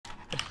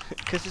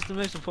Because it's the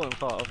most important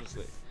part,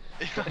 obviously.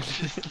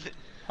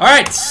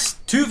 Alright,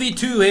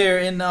 2v2 here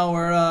in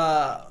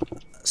our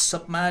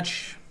sub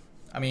match.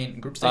 I mean,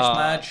 group stage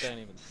match. Don't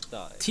even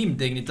start. Team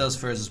Dignitas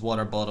versus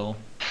WaterBottle.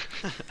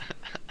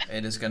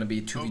 It is gonna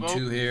be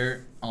 2v2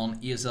 here on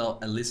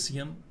ESL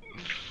Elysium.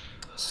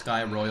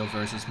 Sky Royal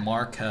versus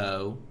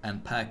Marco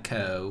and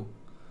Paco.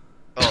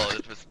 Oh,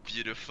 that was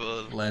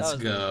beautiful. Let's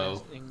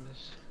go.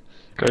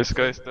 Guys,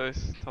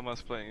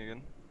 Thomas playing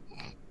again.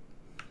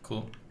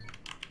 Cool.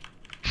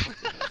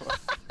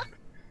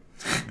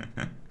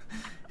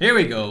 Here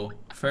we go.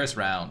 First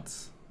round.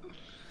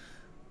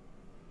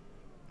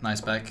 Nice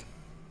back.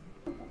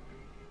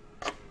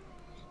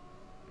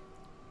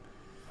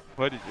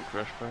 Why did you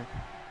crash back?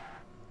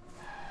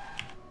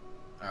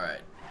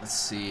 Alright, let's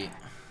see.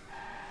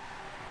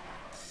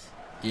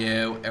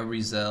 Yo,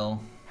 Erizel.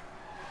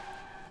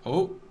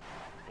 Oh!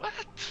 What?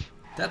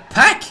 That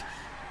pack!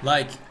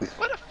 Like...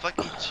 What a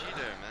fucking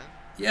cheater, man.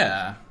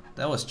 Yeah,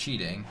 that was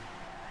cheating.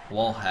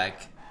 Wall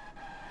hack.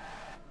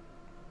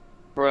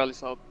 Royal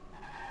is up.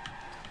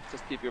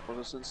 Just keep your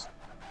positions.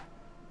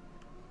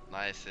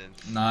 Nice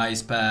and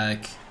Nice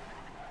pack.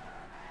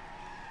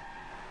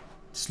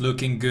 It's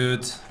looking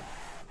good.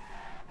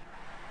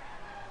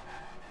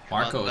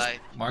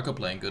 Marco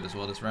playing good as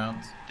well this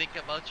round. think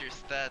about your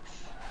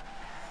stats.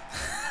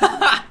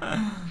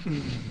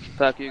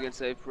 Pack you can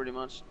save pretty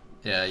much.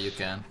 Yeah, you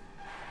can.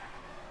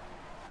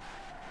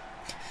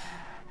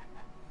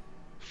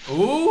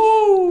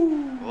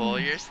 Ooh! Oh,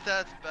 your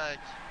stats back.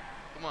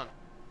 Come on.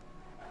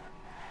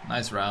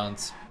 Nice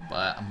rounds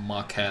by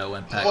Marco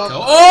and Paco.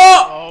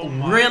 Oh!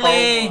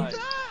 Really? Oh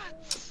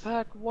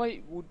Pack,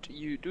 why would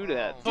you do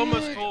that?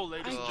 Thomas Cole,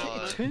 ladies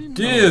and gentlemen.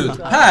 Dude,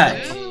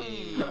 Pack!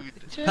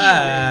 Dude.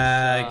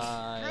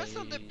 Pack! Press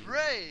on the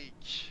brake.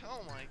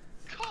 Oh my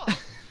god.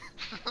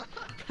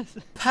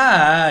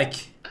 Pack!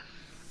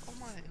 Oh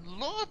my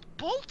Lord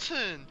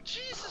Bolton.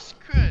 Jesus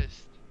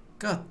Christ.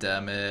 God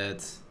damn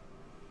it.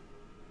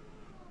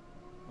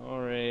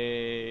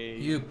 Alright.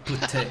 You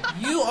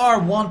you are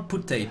one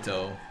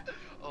potato.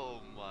 Oh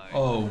my.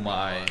 Oh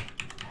my.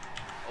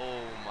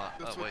 Oh my.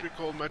 That's what we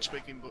call match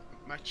fixing,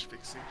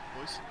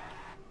 boys.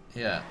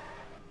 Yeah.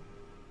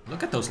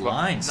 Look at those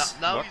lines.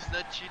 Now he's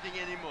not cheating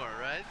anymore,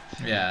 right?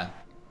 Yeah.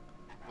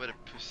 What a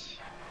pussy.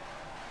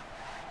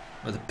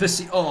 With a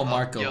pussy. Oh,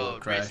 Marco Yo,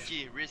 crashed.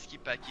 risky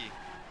Packy.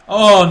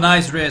 Oh,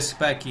 nice risk,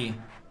 Becky.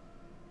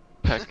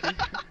 Packy?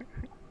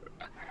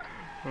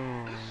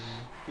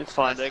 It's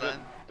fine, Nice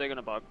they're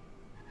gonna bug.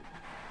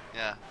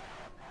 Yeah.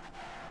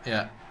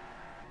 Yeah.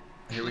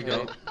 Here we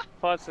go.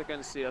 5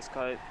 seconds, CS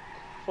kite.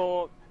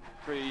 4,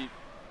 3,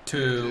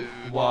 2,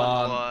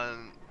 1.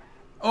 One.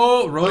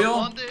 Oh, Royal.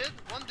 One did,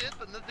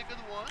 but not the good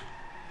one.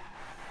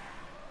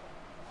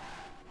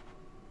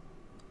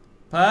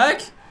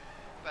 Pack.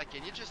 But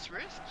can you just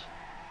risk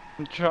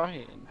I'm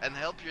trying. and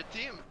help your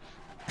team?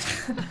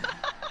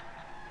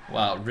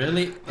 Wow,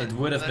 really? It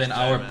would have Nice been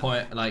try, our man.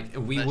 point. Like,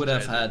 we Nice would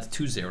have try, had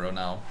 2-0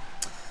 now.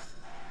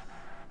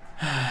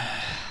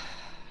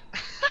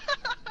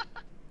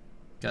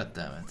 God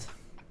damn it.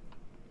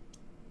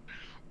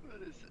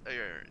 What is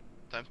it?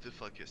 Time to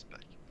focus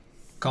back.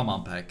 Come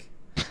on, Pack.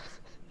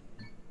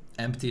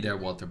 Empty their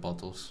water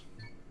bottles.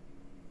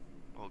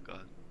 Oh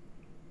god.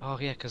 Oh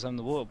yeah, because I'm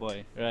the water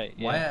boy. Right,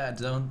 yeah. Why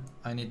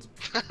I need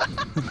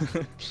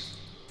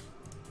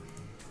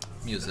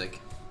music.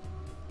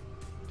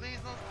 Please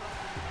don't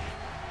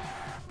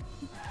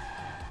stop.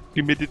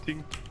 Give me the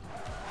thing.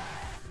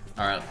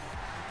 Alright.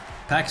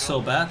 Pack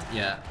so bad?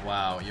 Yeah,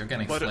 wow, you're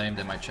getting What- flamed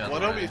in my chat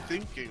What are already. we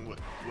thinking with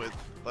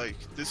like,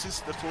 this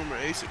is the former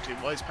ASIC team,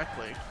 why is Pack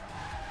playing?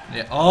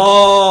 Yeah.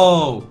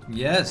 Oh,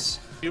 yes.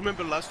 You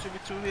remember last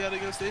 2v2 he had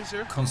against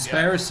Acer?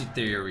 Conspiracy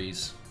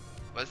theories.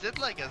 Was it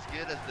like as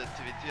good as the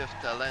activity of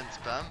talent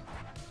spam?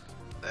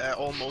 Yeah,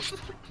 almost.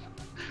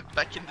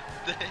 Back in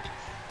the days.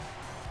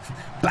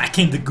 Back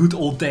in the good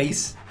old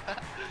days. Dude,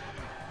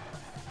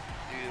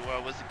 I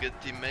was a good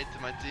teammate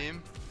to my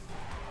team.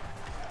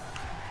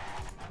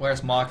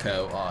 Where's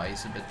Marco? Oh,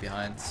 he's a bit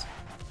behind.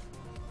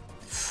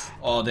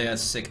 Oh, they had a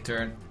sick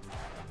turn.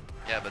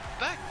 Yeah, but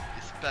back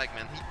is back,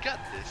 man. He got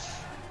this.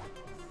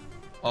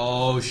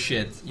 Oh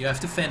shit, you have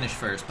to finish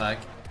first, Pack.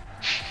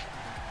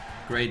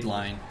 Great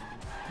line.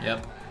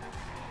 Yep.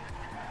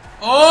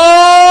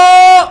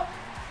 Oh!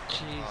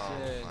 Jesus.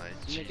 my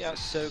You make it out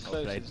Jesus. so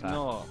close, played, it's Pat.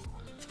 not.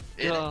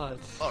 It- God.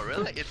 Oh,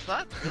 really? It's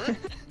not? Really?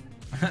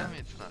 Tell me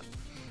it's not.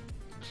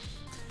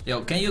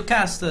 Yo, can you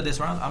cast this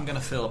round? I'm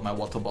gonna fill up my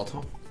water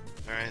bottle.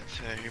 Alright,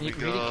 here Can we you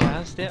go. really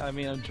cast it? I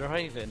mean, I'm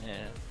driving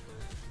here.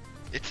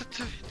 It's a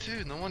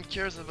 2v2, no one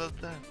cares about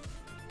that.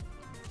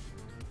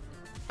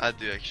 I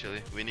do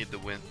actually, we need the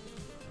win.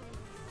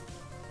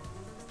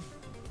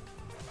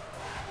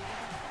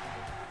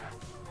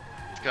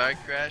 Car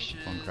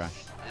crashes, One crash.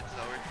 it's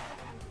our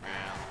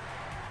round.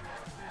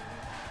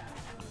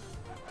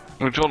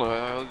 Oh, John, I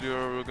heard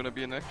you're gonna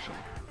be in action.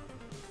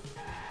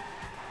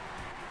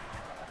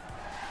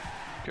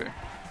 Okay.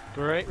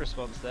 Great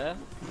response there.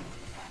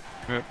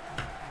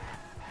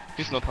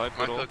 He's not hyped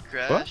at all. Marco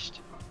crashed.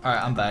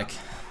 Alright, I'm back.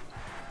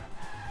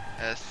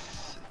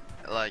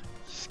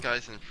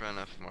 Sky's in front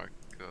of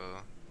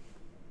Marco.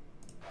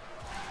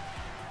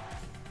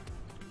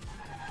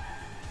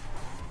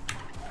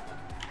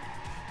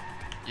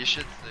 You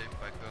should save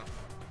Paco.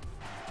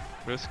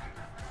 Risk.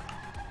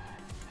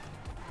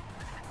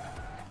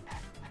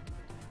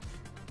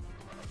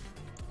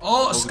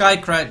 Oh, Sky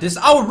crack. This is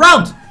our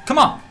round! Come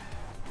on!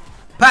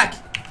 Pack!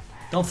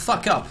 Don't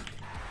fuck up.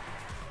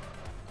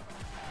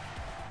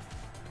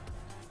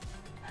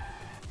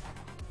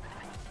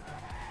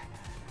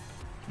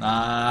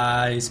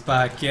 Nice,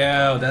 Pack.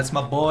 Yo, that's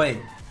my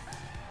boy.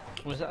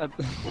 Was that a,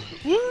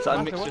 is that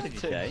a mix What of did you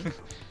two? say?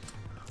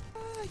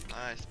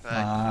 Nice, Pac.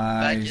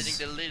 Pac Nice.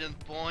 getting the lead in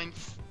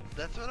points.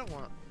 That's what I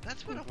want.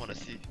 That's what I want to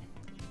see.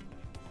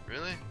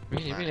 Really?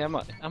 Really, Nice. really, am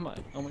I? Am I?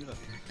 Oh my god.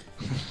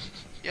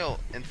 Yo,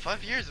 in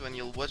 5 years when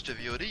you'll watch the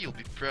VOD, you'll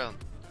be proud.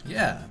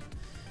 Yeah.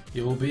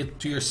 You will be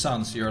to your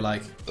sons. You're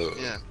like,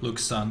 Yeah. look,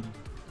 son,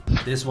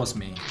 this was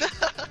me.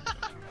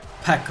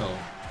 Paco.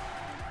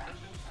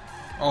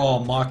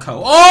 Oh,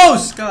 Marco. Oh,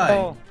 Sky!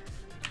 Oh.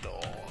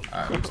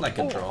 Alright, looks like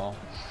a draw.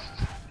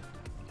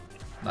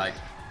 Like,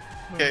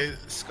 Okay,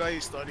 Sky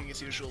is starting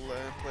his usual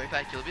play.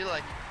 Pac, you'll be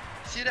like,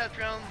 see that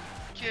round,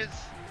 kids?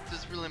 This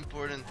is really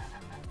important.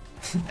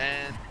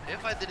 And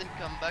if I didn't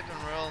come back on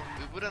Royal,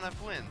 we wouldn't have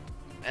won.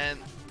 And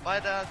by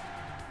that,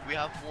 we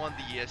have won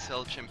the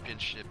ESL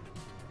Championship.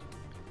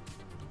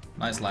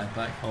 nice line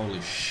back.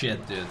 Holy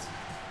shit, dude.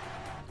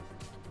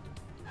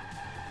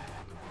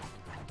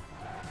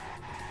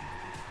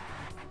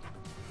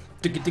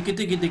 Diggy diggy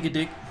diggy diggy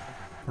dig.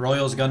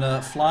 Royal's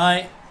gonna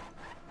fly.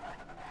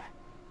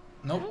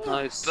 Nope.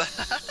 Nice.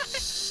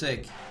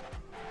 Sick.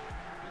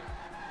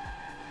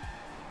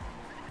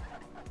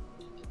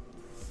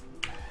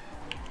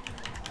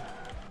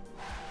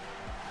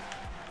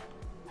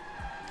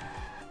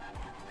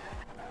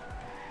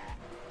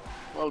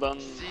 Well done.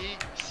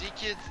 See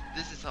kids,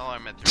 this is how I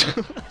met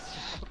you.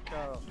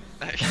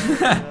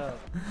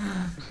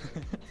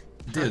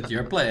 Dude,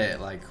 your play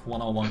like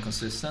 101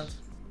 consistent.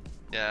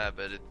 Yeah,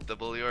 but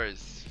WR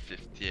is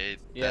 58.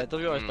 Yeah, That-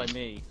 WR is by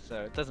me,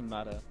 so it doesn't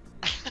matter.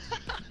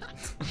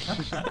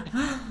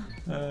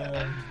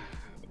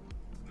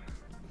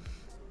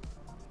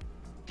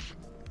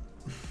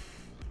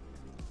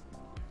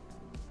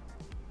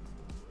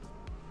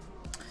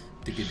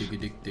 Diggy diggy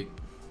dig dig.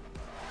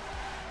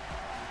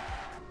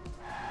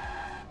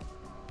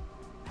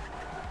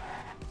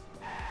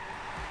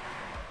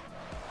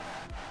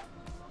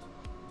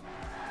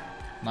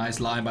 Nice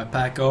line by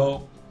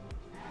Paco.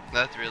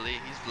 Not really,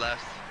 he's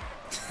last.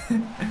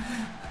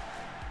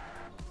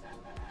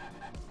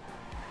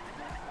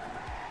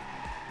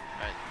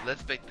 Alright,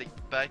 let's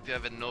back to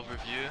have an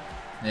overview.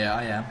 Yeah,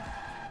 I am.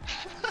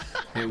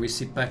 Here we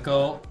see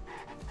Paco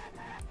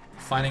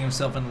finding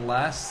himself in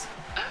last.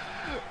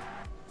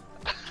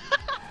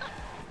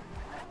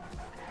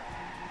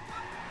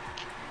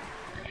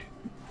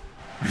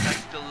 Back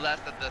still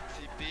last at that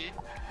CP.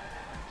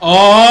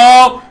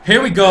 Oh,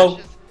 here we go.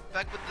 Crashes,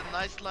 back with the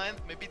nice line,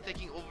 maybe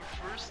taking over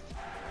first.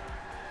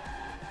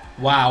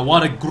 Wow,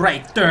 what a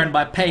great turn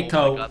by Oh my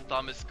Paco. god,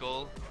 Thomas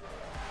Cole.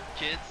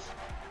 Kids.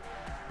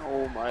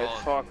 Oh my Oh,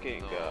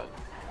 fucking no. god.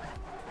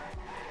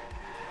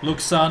 Look,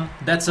 son,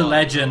 that's a Oh,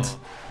 legend. no.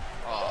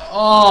 Oh,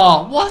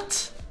 Oh,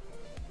 what?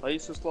 Why are you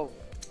so slow?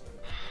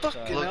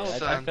 Fucking Look, hell.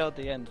 son. I felt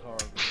the end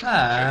horrible.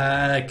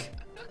 Heck.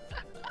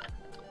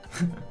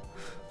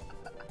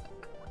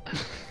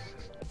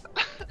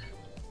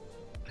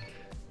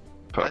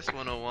 nice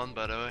 101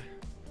 by the way.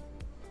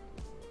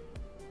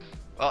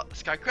 Oh,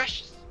 Sky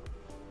crashes.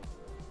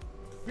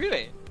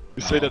 Really?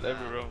 You say that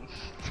every round.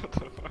 What the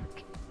fuck?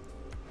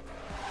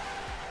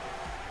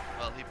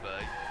 Well, he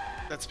bugged.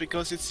 That's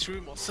because it's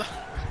true, Mossa.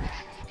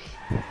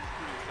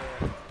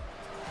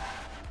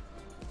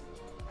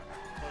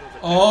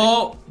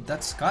 Oh,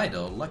 that's Sky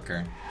though,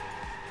 Lucker.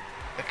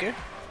 Okay.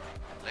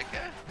 Like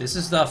that? This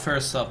is the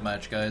first sub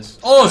match, guys.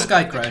 Oh,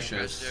 Sky Crash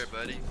crashes. there,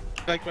 buddy.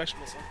 Sky crash,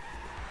 Mossa.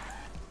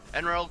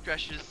 And Raul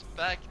crashes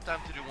back. Time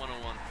to do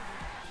 101.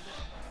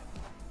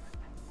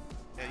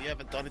 Yeah, you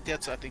haven't done it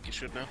yet, so I think you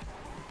should now.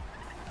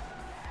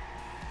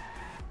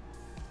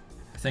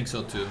 I think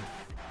so too.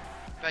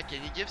 Back,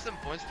 can you give some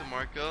points to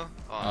Marco?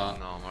 Oh Uh.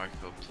 no,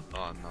 Marco.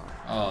 Oh no.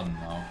 Oh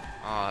no.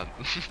 Oh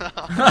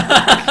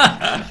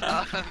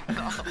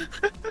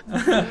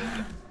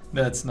no.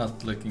 That's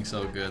not looking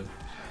so good.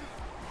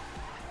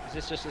 Is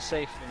this just a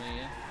safe for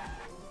me,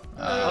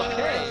 yeah?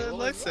 Okay.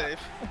 Let's save.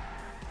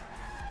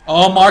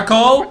 Oh,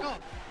 Marco! Marco.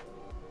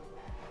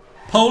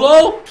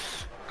 Polo!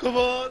 Come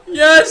on!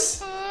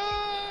 Yes!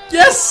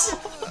 Yes!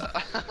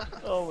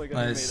 Oh my god,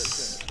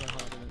 Nice. you made it so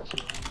hard in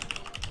it.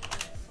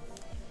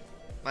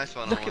 Nice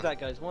one. Look at that,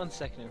 guys. 1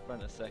 second in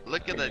front of second.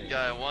 Look at that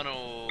guy.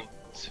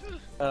 102.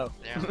 Oh.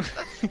 Damn,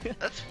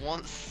 that's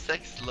 1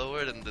 sec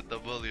slower than the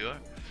WR.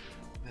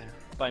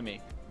 By me.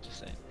 Just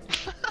saying.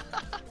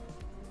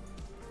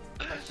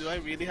 Do I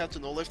really have to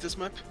no-life this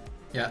map?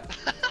 Yeah.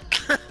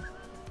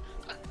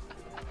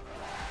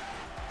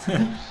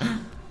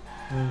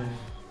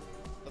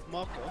 But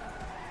Marco?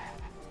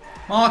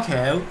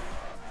 Marco!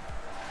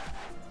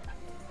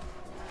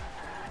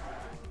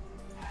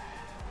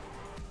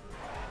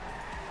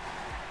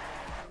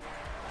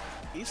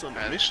 He's on a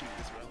Right. mission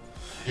as well.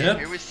 Yep.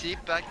 Here we see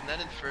back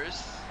Ned in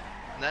first.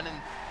 Ned in...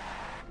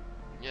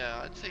 Yeah,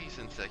 I'd say he's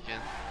in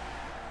second.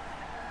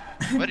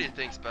 What do you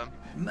think, Spam?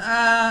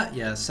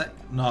 Yeah,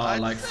 no, I'd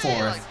like say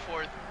fourth. like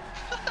fourth.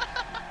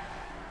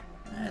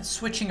 It's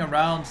switching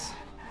around.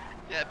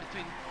 Yeah,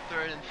 between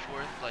third and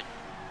fourth, like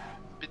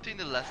between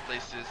the last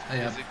places,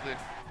 Yeah. basically.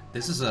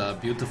 This is a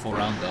beautiful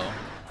round though.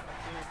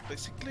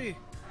 Basically,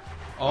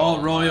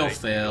 Oh, Royal my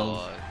failed.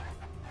 God.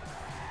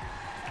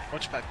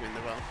 watch Pac win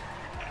the round.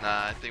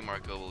 Nah, I think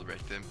Marco will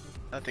wreck him.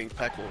 I think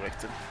Pac will wreck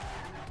them.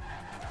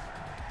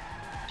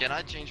 Can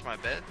I change my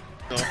bet?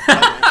 No,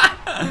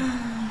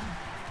 I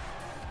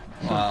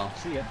Wow,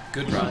 See ya.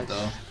 good round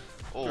though.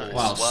 Oh,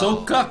 Wow,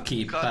 so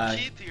cocky, Pac.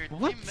 Cocky to your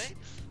What? teammates?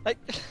 I,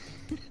 won't.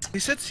 He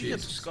said see you to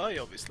Jesus. Sky,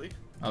 obviously.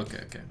 Okay,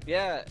 okay.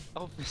 yeah,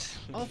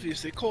 obviously.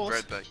 Obviously, of course.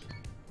 Right back.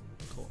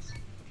 Of course.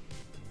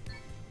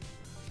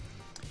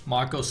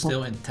 Marco's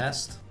still in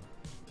test.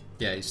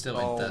 Yeah, he's still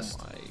Oh in test.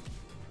 my.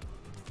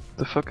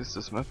 The fuck is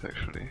this map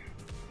actually?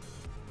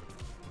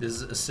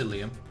 This is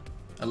Elysium.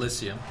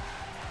 Elysium.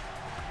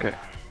 Okay.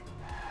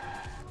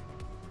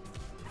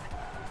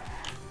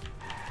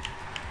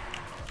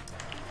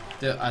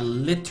 Dude, I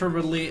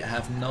literally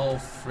have no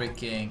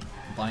freaking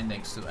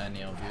bindings to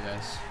any of you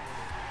guys.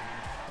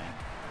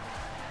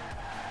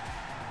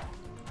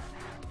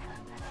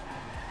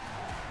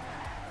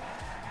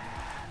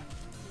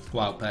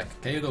 Wow, Peck,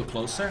 can you go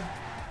closer?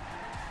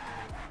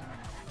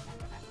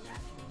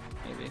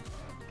 Maybe.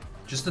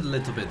 Just a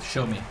little bit,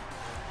 show me.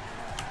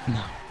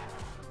 No.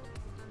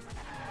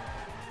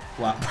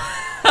 Wow.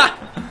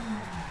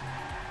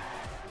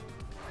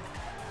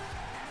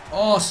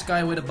 Oh,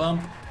 Sky with a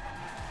bump.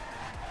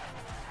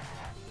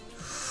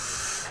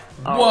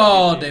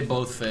 Whoa, they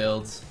both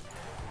failed.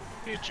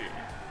 GG.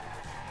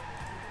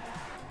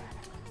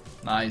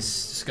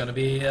 Nice. It's gonna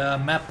be a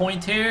map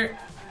point here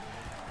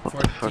What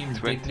for the fuck? Team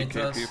 20k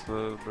Dignitas.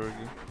 people,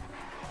 Bergie.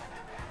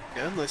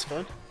 Yeah, nice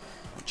fun.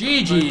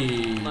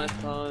 GG! Nice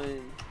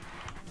time.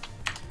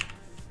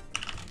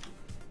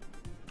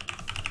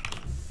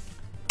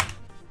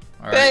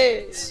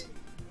 Alright.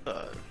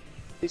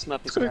 This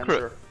map is Sky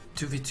cancer.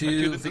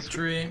 2v2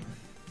 victory.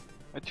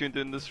 I tuned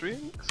in the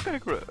stream, Sky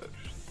crashed.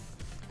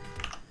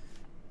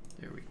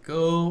 Here we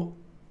go.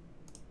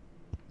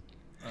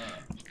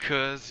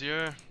 Cause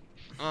you're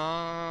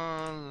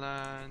all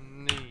I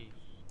need.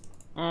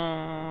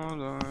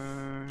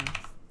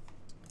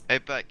 Hey,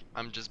 Pac,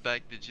 I'm just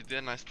back. Did you do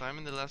a nice time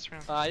in the last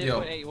round? I did Yo.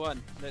 put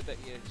 81. No, yeah,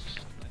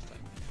 nice time.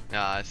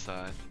 Yeah, I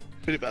saw it.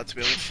 Pretty bad to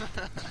be honest.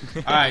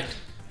 Alright,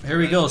 here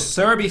we go.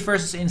 Serbi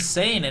versus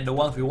Insane in the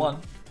 1v1.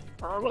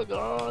 Oh my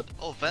god.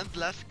 Oh,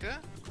 Ventlaska?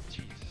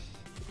 Jeez.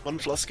 One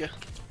Flaska.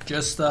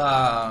 Just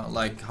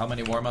like how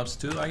many warm-ups?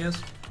 2, I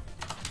guess?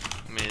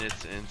 I mean,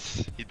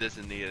 it's he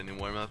doesn't need any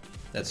warm up.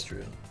 That's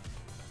true.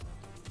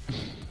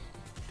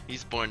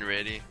 He's born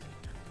ready.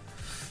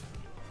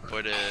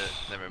 For the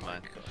never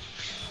mind.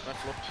 I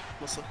flopped.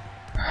 What's up?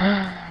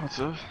 What's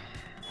up?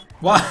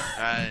 What?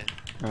 Alright.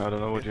 I don't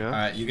know what you have.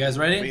 Alright, you guys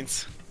ready?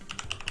 Means,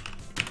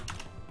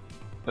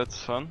 That's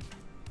fun.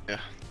 yeah,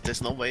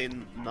 there's no way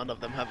none of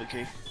them have a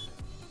key.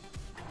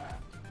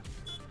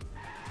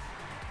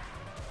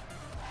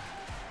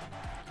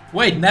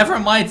 Wait, never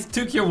mind.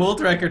 Took your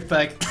world record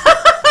back.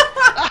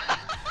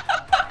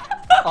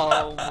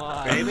 Oh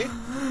my. Really?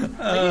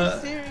 Are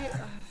you serious?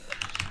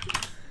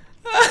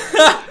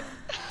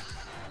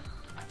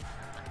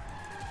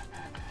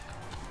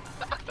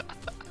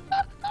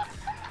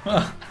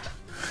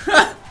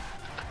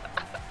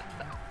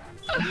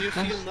 How do you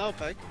feel now,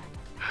 Pac?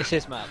 It's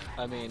his map.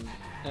 I mean.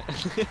 I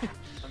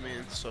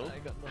mean, so? I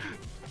got nothing.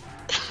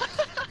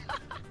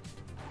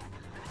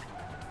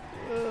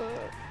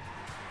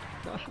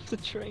 I have to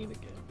train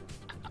again.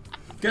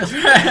 Get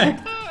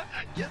wrecked.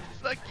 Get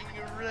fucking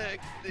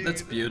wrecked, dude.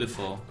 That's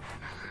beautiful.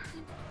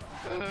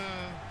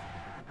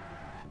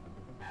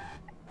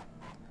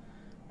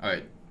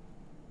 Alright.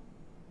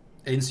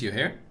 Ins, you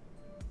here?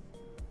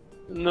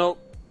 Nope.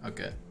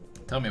 Okay.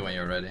 Tell me when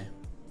you're ready.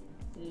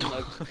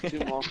 Like 2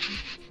 more.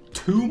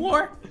 2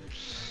 more?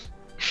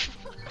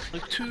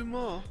 Like 2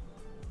 more?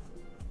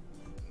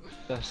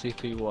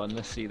 CP1,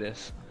 let's see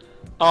this.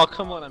 Oh,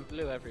 come on, I'm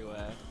blue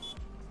everywhere.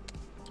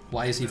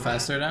 Why is he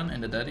faster then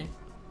in the daddy?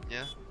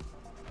 Yeah.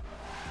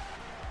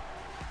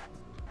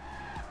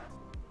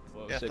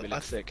 Whoa, Yeah, Sibby I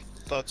looks sick.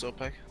 Thought so,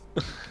 Pac.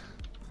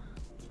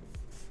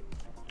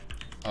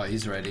 Oh,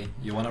 he's ready.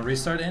 You wanna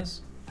restart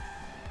Ins?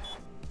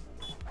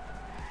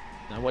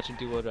 Now watch him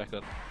do world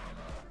record.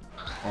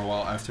 Or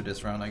well, after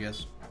this round, I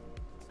guess.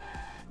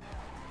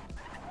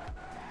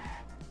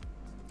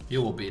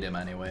 You will beat him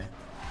anyway.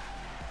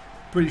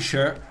 Pretty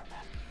sure.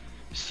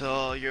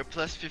 So you're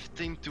plus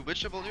 15 to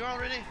witchable you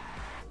already?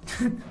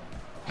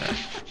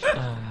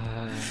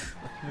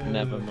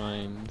 Never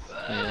mind.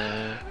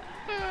 Yeah.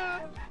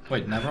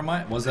 Wait, never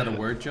mind. Was that a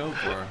word joke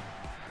or?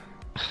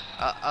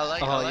 I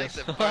like Oh, yes.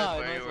 yes. the part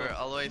where you were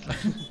always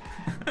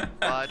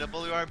like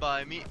WR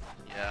by me.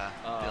 Yeah,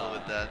 deal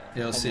with that.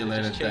 You'll see you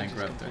later, Tank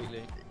Raptor.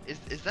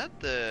 Is that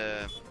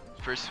the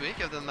first week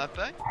of the map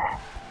pack?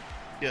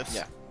 Yes.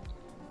 Yeah.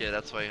 Yeah,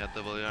 that's why you had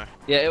WR.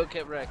 Yeah, it'll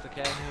get wrecked,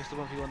 okay? It was the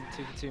 1v1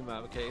 2v2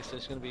 map, okay? So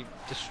it's gonna be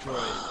destroyed.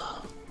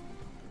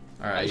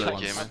 Alright, It's he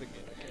okay, wants. man.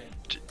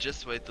 Okay.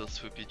 Just wait till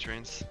Swoopy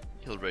trains.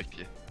 He'll wreck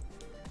you.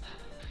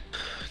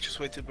 Just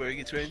wait till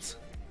Bergie trains.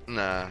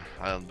 Nah,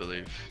 I don't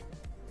believe.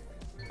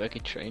 Okay,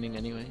 training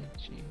anyway.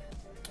 Gee.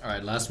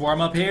 Alright, last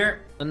warm up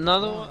here.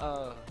 Another one?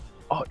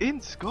 Oh,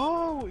 Ints,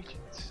 go!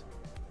 Ints.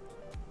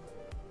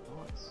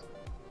 Nice.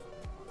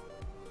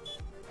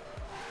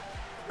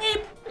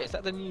 Meep. Is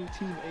that the new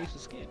Team Acer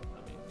skin?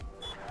 I mean,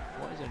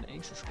 why is there an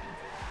Acer skin?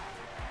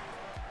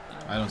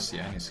 I don't see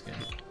any skin.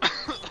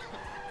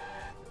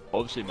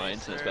 Obviously my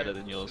Acer internet's better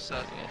than yours, so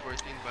yeah.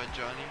 2014 by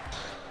Johnny.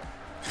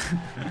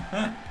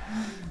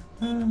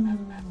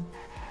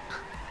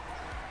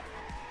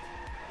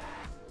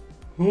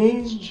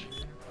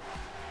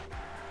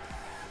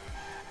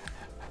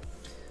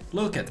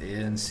 Look at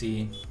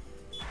ANC.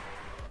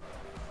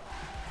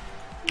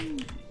 Yeah,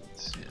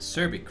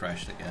 Serbi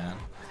crashed again.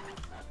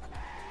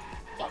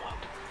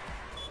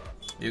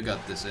 You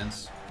got this,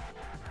 Ince.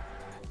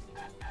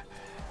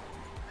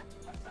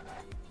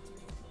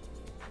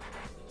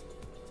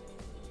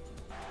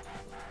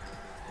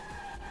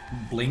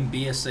 Bling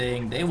B is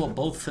saying they will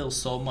both fill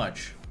so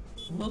much.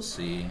 We'll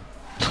see.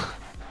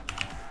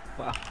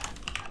 Wow.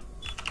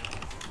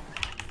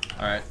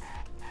 Alright.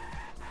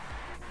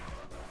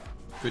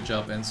 Good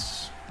job,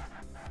 Ince.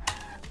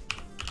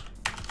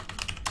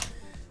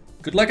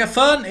 Good luck, have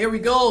fun! Here we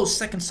go!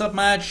 Second sub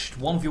match.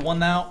 1v1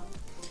 now.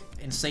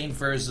 Insane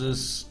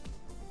versus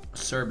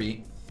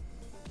Serbi.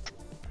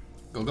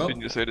 Go, go.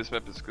 Didn't you say this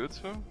map is good,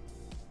 so?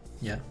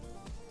 Yeah,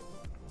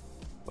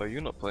 Why are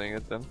you not playing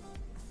it then?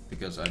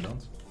 because I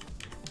don't.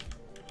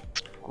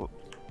 Cool.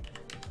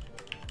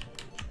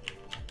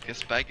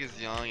 Guess Bag is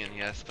young and he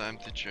has time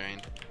to train.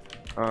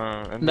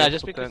 And No, there's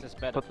just because it's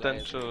better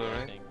potential, players, I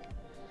right? think.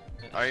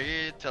 Are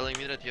you telling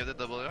me that you have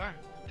the WR?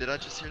 Did I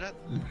just hear that?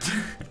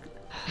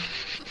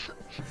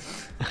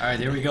 Alright,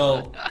 here we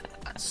go.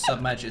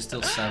 Sub match is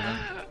still 7.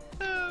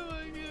 Oh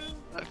my god.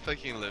 I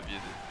fucking love you,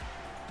 dude.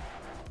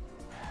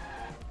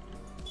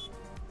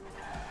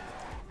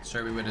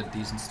 Serbi with a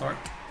decent start.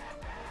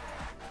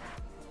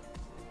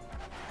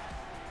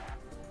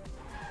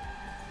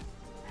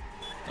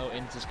 Oh,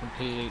 Int is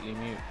completely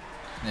mute.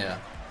 Yeah.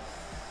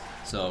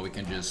 So we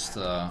can just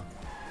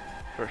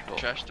First off.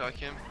 Trash talk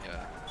him?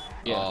 Yeah.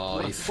 Yeah. Oh,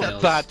 he what a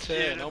fails. bad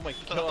turn, oh my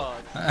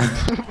god.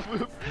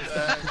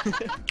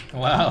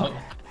 Wow.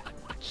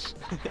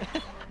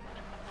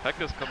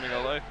 Hackers coming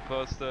alive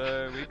past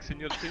weeks in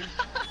your team.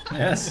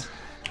 Yes.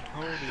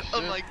 Holy shit.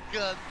 Oh my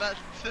god, bad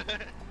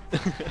turn.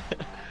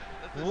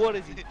 What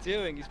is he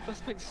doing? He's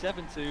plus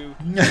 7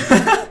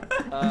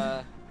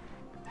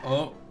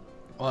 Oh.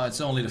 Well,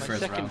 it's only the my first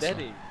second round. So.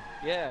 Eddie.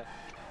 Yeah.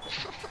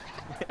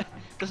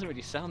 Doesn't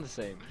really sound the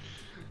same.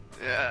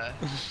 Yeah.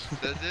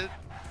 Does it?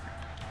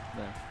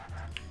 No.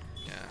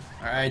 Yeah.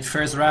 Alright,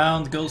 first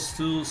round goes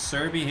to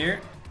Serbi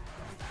here.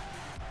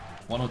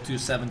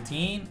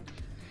 102.17.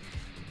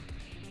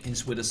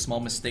 Ince with a small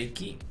mistake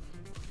key.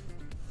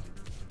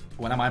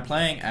 When am I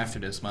playing? After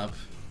this map.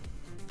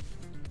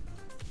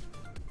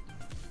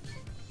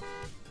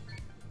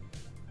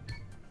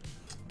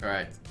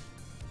 Alright,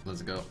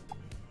 let's go.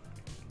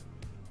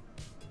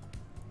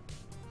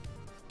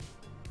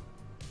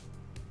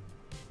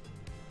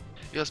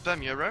 Yo,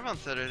 Spam, you arrive on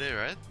Saturday,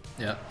 right?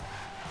 Yeah,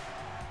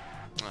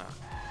 Ah,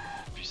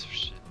 piece of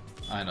shit.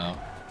 I know.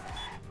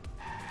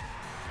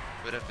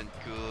 Would have been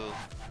cool.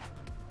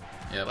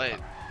 Yep. Wait,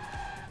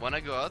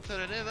 wanna go out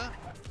Saturday then?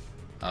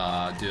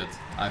 Dude,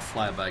 I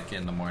fly back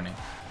in the morning.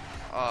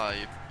 Oh,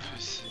 you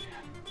pussy.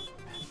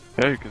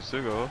 Yeah, you can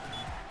still go.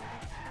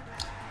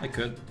 I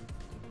could.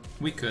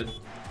 We could.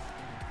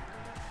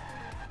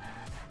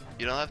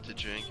 You don't have to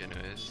drink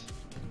anyways.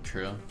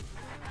 True.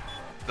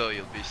 Though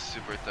you'll be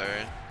super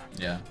tired.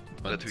 Yeah,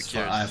 but But who it's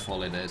cares? I have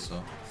holiday,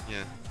 so.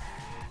 Yeah.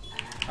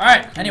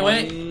 Alright,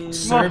 anyway, Money.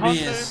 Serbi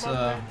is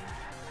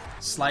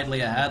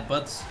slightly ahead,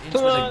 but Ince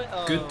with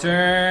a good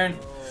turn.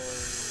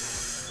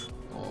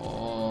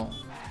 Oh.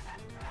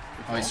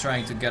 Oh, he's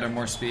trying to gather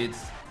more speed.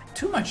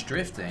 Too much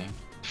drifting.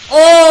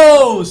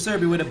 Oh,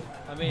 Serbi with a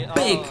I mean,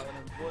 big. oh, an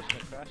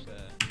unfortunate crash there.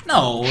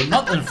 No,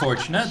 not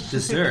unfortunate.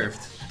 Deserved.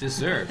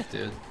 Deserved,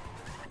 dude.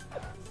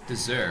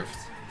 Deserved.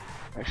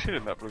 Actually,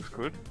 the map looks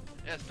good.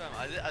 Yeah, Spam,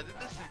 I did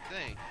the same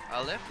thing.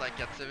 I left like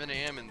at 7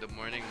 AM in the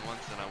morning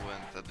once and I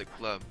went at the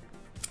club.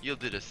 You'll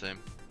do the same.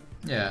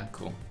 Yeah,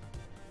 cool.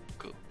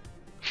 Cool.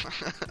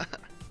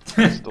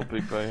 Still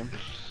big by him.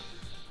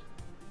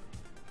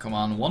 Come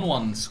on,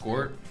 1-1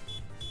 score.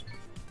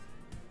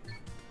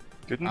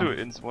 Didn't do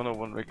Ints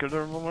 101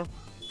 regular more?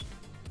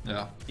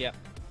 Yeah. Yeah.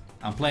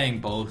 I'm playing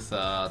both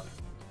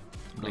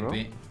Blink Hello?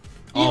 B.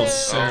 Oh, Yeah.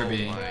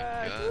 Serbi. Oh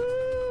my god.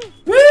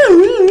 Woo,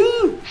 woo,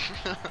 woo.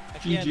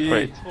 Again, GG.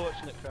 Great.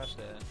 unfortunate crash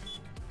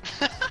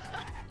there.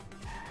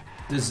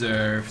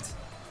 Deserved.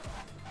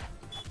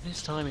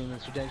 His timing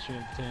was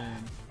ridiculous.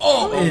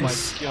 Oh, Oh my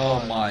Ince. Oh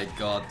God. my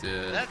god,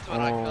 dude. That's what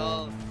I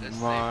call Oh a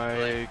safe my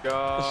play.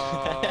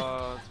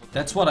 god.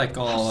 That's what I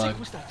call How sick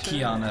was that turn?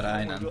 Kian Oh my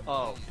Reinen. God.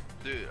 Oh,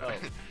 Dude.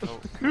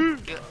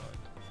 Yeah,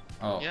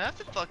 Oh, you have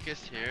to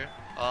focus here.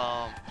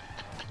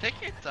 Take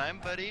your time,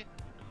 buddy.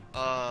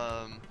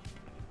 yeah,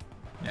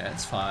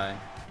 it's fine.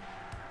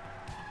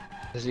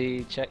 Does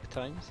he check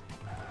times?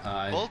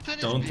 I Bolton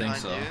is don't think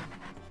behind so. you.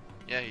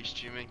 Yeah, he's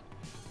streaming.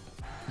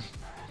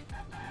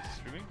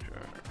 Streaming? Sure.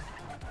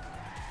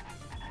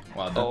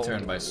 Wow, that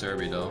turn by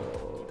Serby though.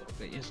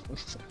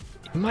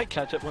 He might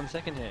catch up 1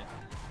 second here.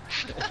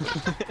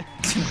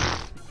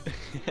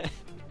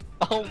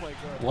 Oh my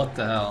god. What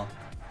the hell?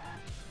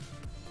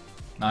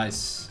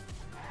 Nice.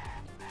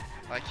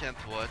 I can't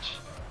watch.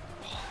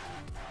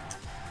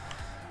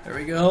 There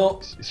we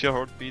go. Is your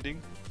heart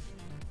beating?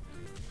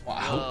 Well,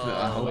 I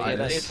hope yeah, it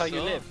that is. is how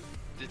you live.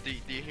 Do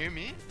you hear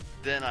me?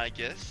 Then I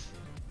guess.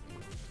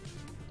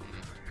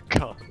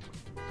 God.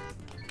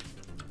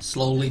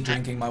 Slowly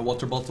drinking my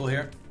water bottle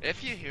here.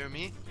 If you hear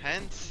me,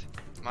 hence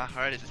my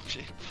heart is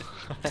chipped.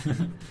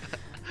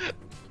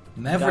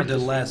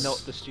 Nevertheless, Not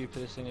the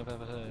stupidest thing I've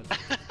ever heard.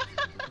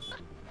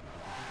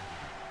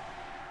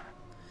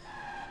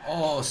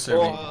 oh,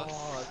 Serby.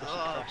 Oh, I wish he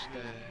crashed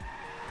there.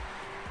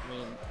 I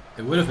mean,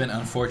 It would have been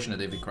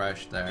unfortunate if he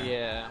crashed there.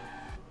 yeah.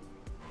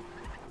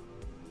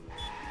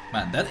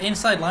 Man, that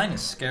inside line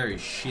is scary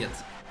as shit.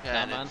 Yeah, Nah,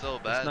 and man, it's so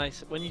it's bad.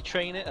 nice when you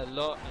train it a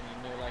lot and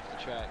you know like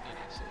the track.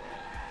 It's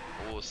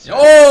alright. Oh, so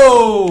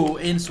Oh!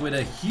 Ins with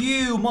a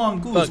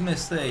humongous Fuck.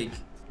 mistake.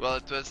 well,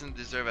 it wasn't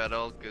deserved at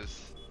all,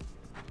 cause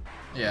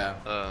Yeah,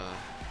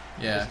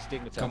 yeah. This is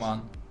Dignitas. Come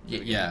on.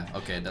 Yeah,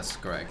 okay, that's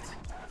correct.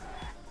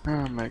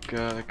 Oh my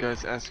god, the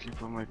guy's asking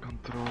for my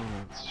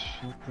controller.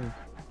 Shut up.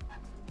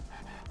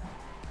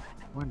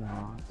 Why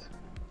not?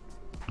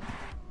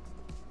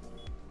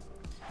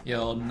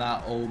 Yo,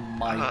 not oh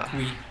my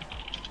queen.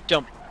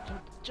 Jump,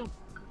 jump, jump.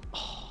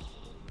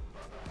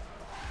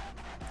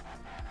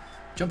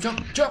 Jump,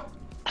 jump, jump!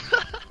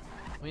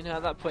 Well, you know,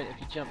 at that point, if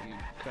you jump, you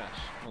crash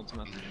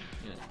automatically.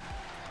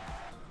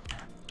 Yeah.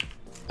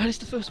 And it's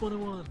the first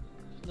 101.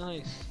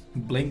 Nice.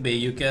 Blinkby,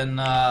 you can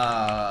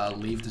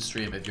leave the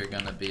stream if you're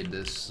gonna be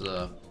this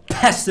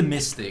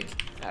pessimistic.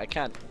 I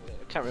can't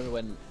remember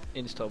when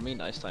Inns told me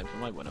nice time for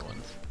my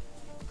 101s.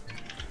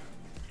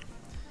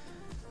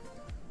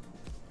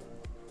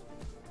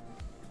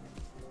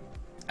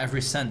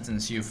 Every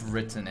sentence you've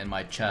written in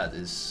my chat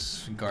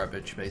is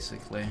garbage,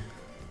 basically.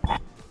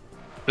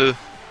 Damn.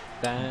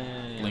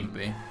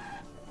 Blinkby.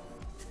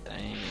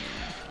 Damn. yeah,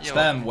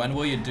 Spam, when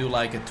will you do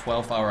like a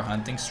 12-hour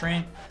hunting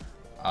stream?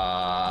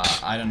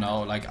 I don't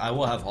know, like I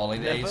will have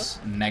holidays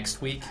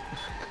next week.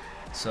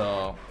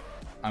 So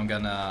I'm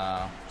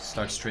gonna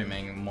start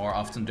streaming more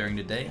often during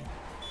the day.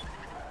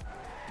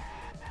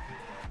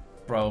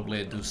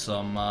 Probably do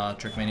some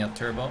Trackmania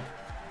Turbo.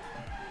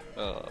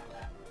 Alright.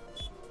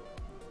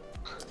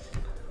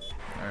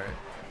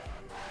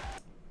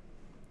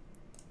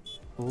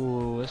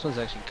 Ooh, this one's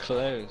actually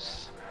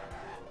close.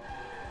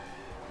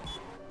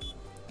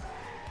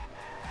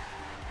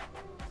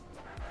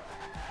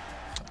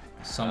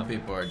 Some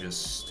people are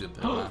just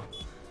stupid, man.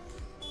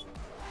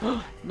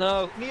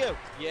 No, Neo.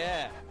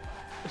 Yeah.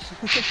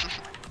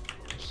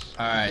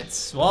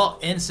 Alright, well,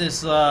 Ince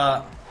is He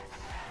a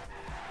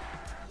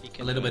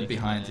can little do bit anything,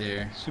 behind man.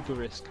 here. Super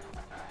risk.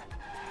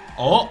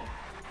 Oh!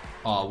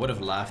 Oh, I would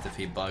have laughed if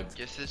he bugged.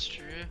 guess it's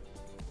true.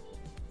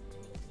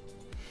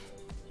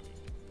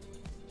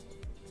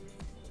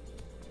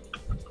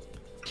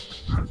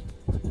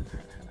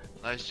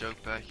 Nice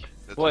joke back.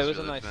 That Boy, it was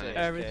a really nice funny.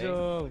 save.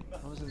 Okay.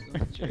 That was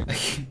a joke.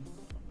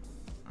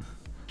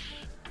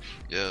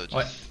 Yo,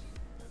 What? just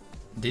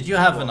Did you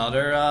have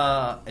another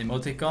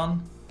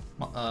emoticon,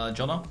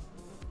 Jono?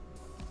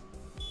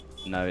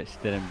 No, it's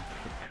still in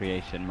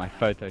creation. My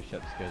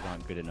Photoshop skills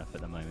aren't good enough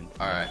at the moment.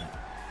 Alright.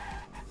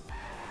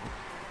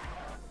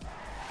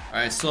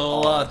 Alright, so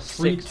Oh,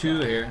 3-2 6.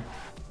 here.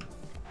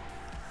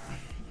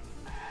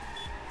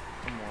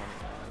 Come on.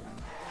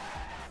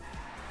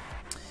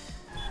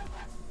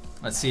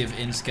 Let's see if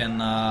Ince can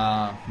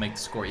make the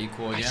score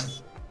equal again.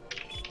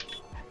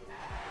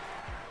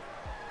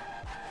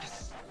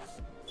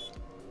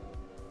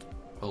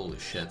 Holy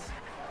shit.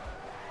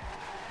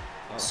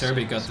 Oh, Serby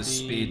super got the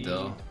speed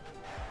though.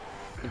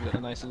 He got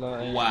a nice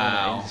line.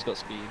 Wow. He's got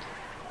speed.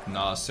 No,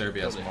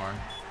 Serby has Really? more.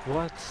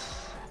 What?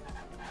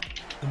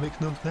 That makes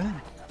no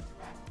sense.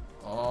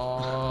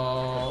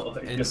 Oh,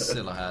 Ince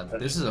still ahead.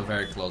 This is a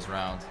very close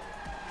round.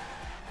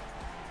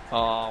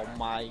 Oh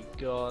my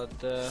god.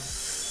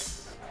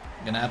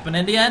 Gonna happen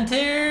in the end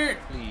here.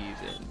 Please,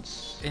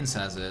 Inns. Ince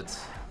has it.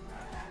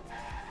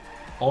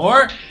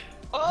 Or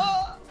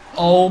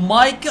oh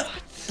my god,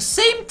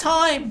 same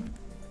time.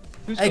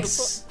 Who's got the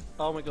X.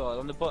 oh my god,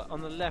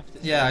 on the left.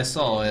 It's Yeah, I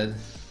saw it.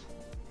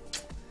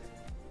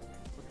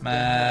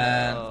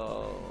 Man,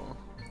 Oh.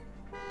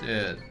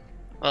 dude.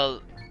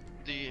 well,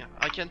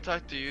 I can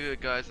talk to you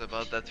guys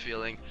about that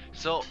feeling.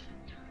 So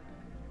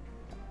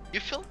you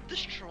felt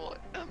destroyed.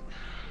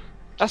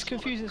 That's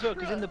confusing as well,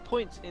 because in the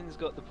points, Inns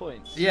got the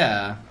points.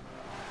 Yeah.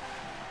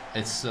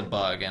 It's a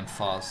bug and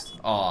fast.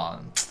 Oh,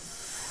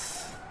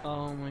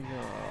 Oh my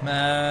god.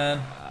 man.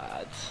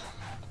 Bad.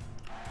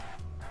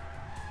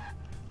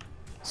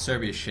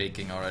 Serbia is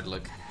shaking already,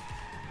 look.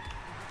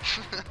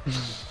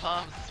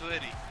 Palms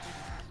sweaty.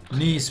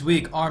 Knees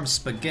weak, arms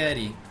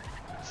spaghetti.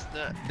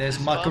 There's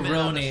He's foaming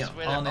macaroni out of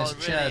sweat on his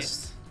already.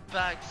 chest.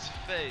 Back's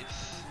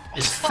face.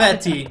 It's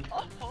fatty.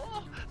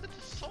 Oh, that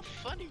is so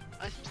funny.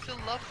 I'm still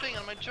laughing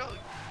at my joke.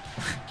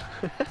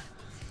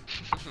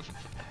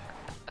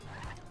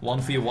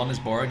 1v1 is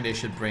boring, they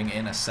should bring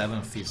in a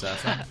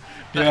 7v7.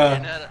 You're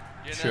Yeah,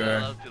 not sure.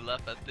 allowed to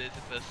laugh at this.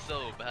 It was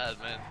so bad,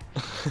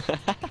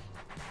 man.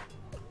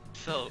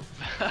 So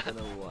I bad. don't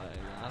know why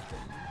I'm laughing.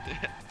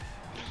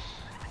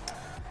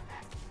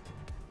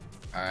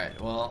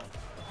 Alright, well,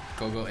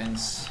 go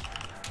ins.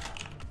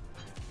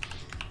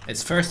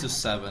 It's first to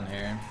 7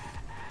 here.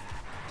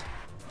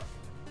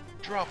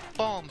 Drop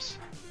bombs.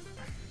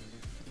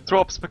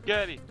 Drop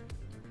spaghetti.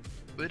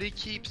 But it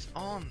keeps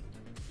on.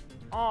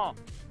 Oh,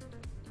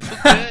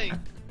 Okay.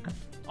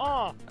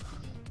 oh,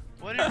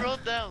 What he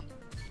wrote down.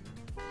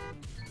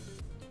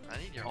 I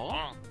need your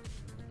oh,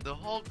 The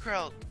whole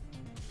crowd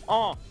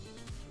oh,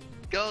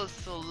 goes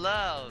so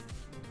loud.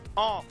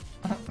 oh.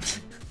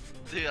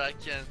 Dude, I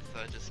can't.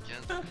 I just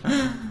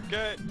can't.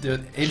 Good.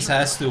 Dude, Ins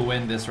has to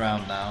win this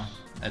round now.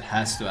 It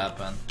has to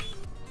happen.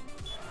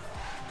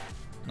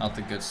 Not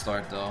a good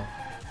start though.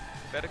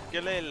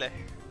 Perkelele.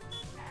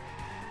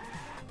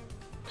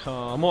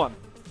 Come on.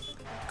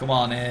 Come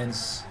on,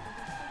 Ins.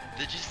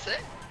 Did you say?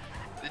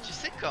 Did you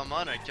say come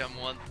on or come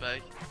on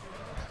back?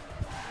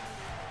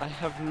 I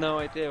have no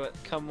idea what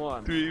come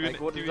on. Do you Like,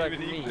 what even, does do you that even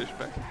mean? English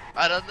back?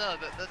 I don't know.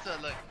 That's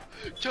what like.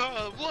 Come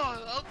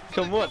on.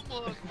 Come on.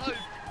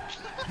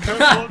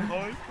 Come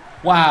on.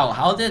 Wow,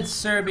 how did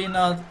Serbia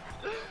not...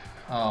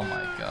 Oh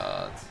my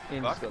god.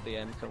 In's Fuck. got the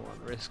end, come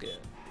on, risk it.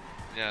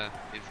 Yeah,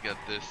 he's got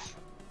this.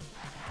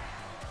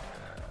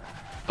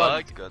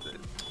 Bug got it.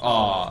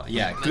 Oh,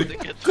 yeah, Not good the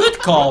good good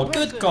call, good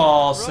Russian,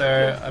 call,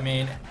 sir. Russian. I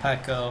mean,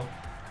 Paco.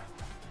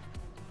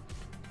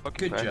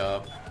 Fucking Good back.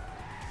 job.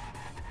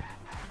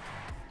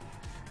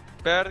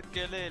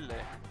 Perkelele.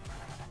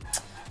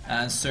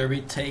 And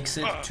Serbia takes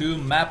it to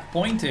map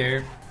point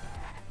here.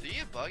 Do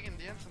you bug in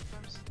the end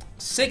sometimes?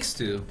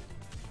 6-2.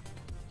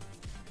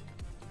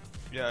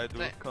 Yeah, I do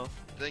Thank- it, Carl.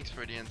 Thanks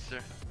for the answer,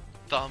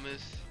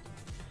 Thomas.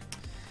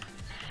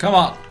 Come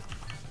on.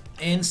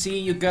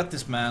 NC, you got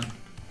this, man.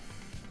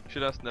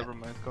 Should ask never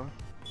mind, Carl.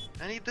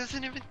 And he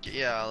doesn't even.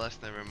 Yeah,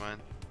 let's never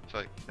mind.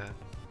 Fuck that.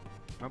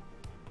 Nope.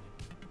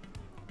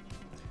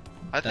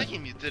 I think he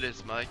muted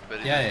his mic,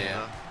 but he Yeah, doesn't yeah,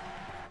 know.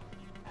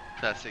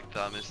 Classic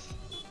Thomas.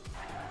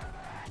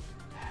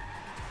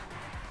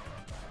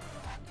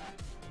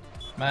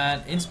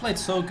 Man, Ins played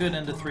so good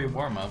in the 3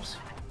 warm-ups.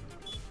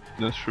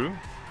 That's true.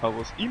 I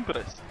was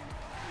impressed.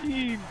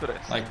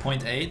 Impressed. Like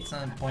 0.8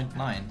 and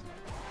 0.9.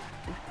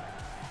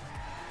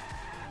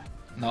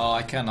 No,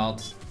 I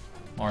cannot.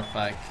 North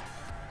back.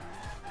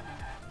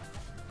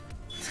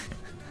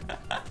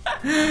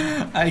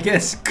 I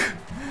guess.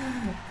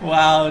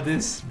 Wow,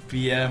 this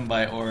BM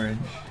by Orange.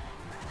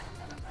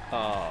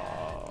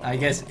 Oh. I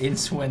guess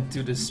Ins went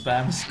to the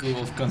spam school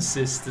of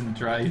consistent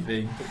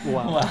driving.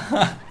 Wow.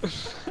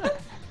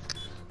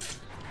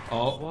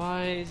 Oh,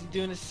 Why is he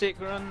doing a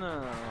sick run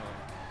now?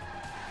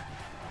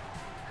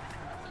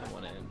 Come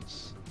on,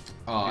 Ends.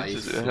 oh, Ins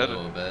he's is ahead slow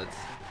of- a bit.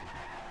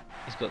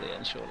 He's got the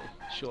end, surely.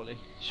 Surely.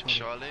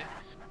 Charlie.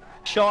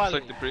 Just Surely.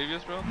 like the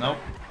previous round? Nope.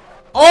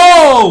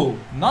 Oh,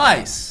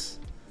 nice.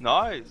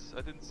 Nice!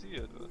 I didn't see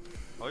it.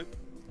 Hype.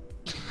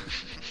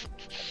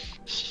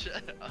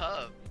 Shut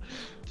up.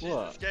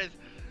 What? Jesus, guys.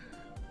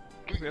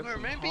 We have We're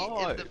some maybe in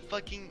hype. the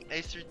fucking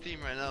Acer team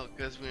right now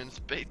because we're in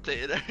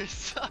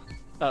spectators.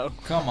 Oh.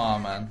 Come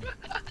on, man.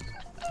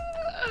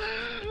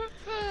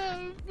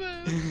 Oh,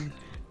 man.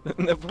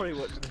 They're probably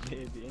watching the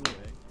video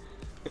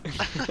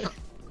anyway.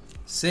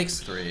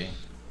 6-3.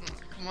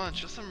 Come on,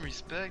 show some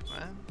respect,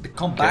 man. The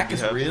comeback we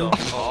is have real.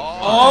 some-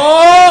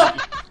 Oh!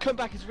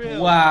 Comeback is real.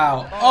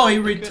 Wow. Oh, he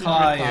it could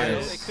happen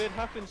retires. still, It could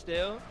happen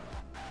still.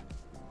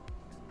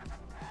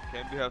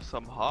 Can we have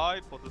some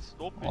hype for the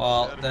stoppage?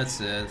 Well, Serbia?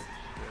 that's it.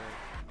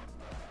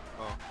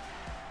 Oh.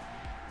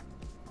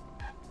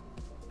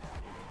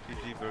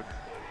 GG bird.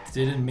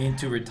 Didn't mean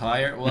to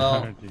retire.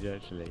 Well, Did you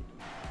actually?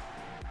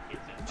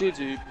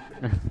 GG.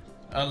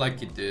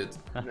 unlucky dude.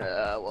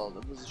 Yeah, well,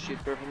 that was a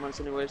shit performance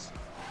anyways.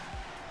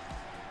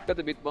 Got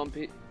a bit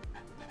bumpy.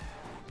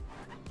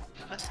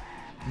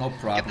 No Get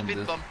a problem, bit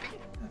dude. bumpy.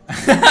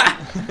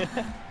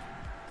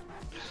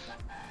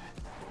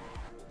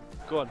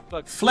 Go on,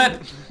 fuck.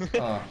 Flip!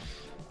 Oh.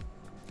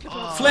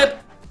 Oh, Flip!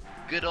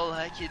 Good old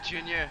Haki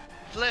Jr.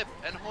 Flip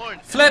and horn.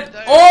 and Flip!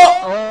 retire.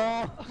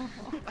 Oh!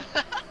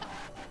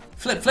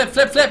 Flip, flip,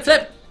 flip, flip,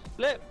 flip!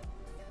 Flip.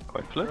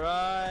 Quite flip.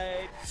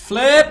 Right.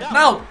 Flip!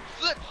 No!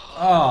 Flip!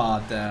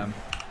 Oh, damn.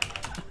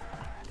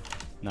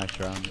 Nice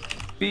round.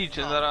 Beach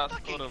and Oh, that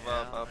fucking sort of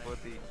hell.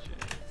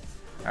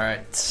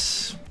 Alright.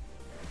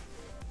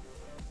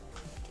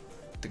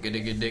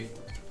 Digga.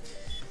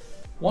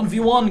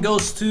 1v1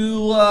 goes to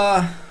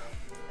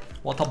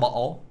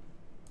WaterBottle.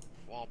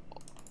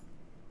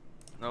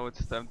 Now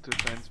it's time to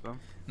time spam.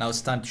 Now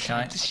it's time to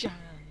shine.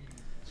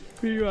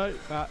 Be right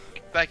back.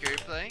 Back, are you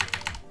playing?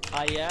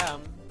 I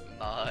am.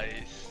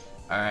 Nice.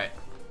 Alright,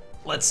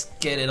 let's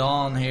get it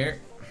on here.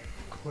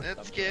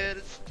 Let's get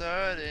it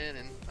started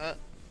and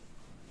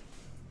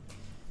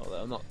Although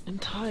I'm not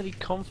entirely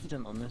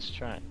confident on this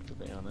track, to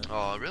be honest.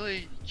 oh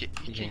really? You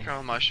can Yeah. cry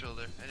on my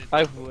shoulder.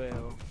 I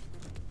will.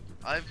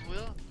 I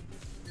will.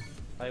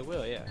 I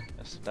will, yeah.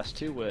 That's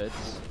 2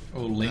 words,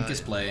 Oh, Link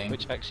is playing.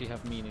 which actually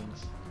have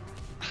meanings.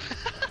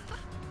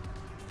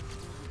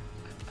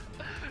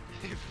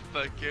 You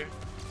fucker.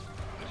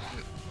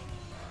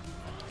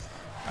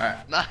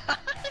 Alright, Nice.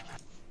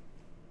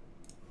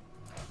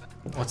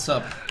 what's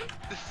up?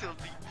 This will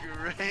be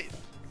great.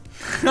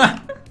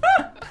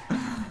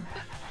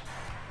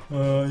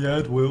 Yeah,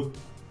 it will.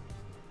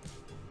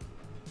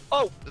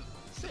 Oh! The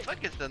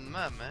fuck is that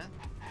map, man?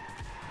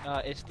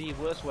 It's the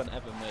worst one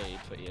ever made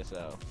for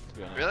ESL, to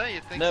be honest. Really?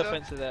 You think No so?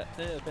 offense to that.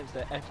 No offense to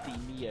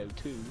FD Neo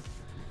 2.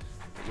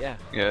 But yeah.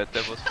 Yeah,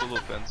 that was full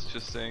offense,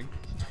 just saying.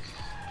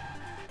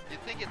 You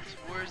think it's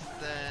worse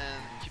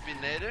than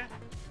Cupinator?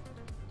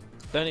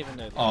 Don't even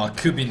know. Oh,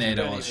 Kubinator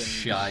Don't was even-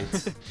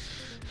 shite.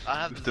 I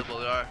have the double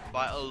R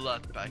by a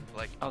lot back,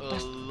 like Oh, a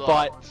that's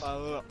lot.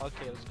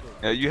 okay, that's cool.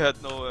 Yeah, you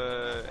had no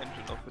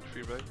engine of the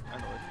tree, right? I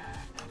know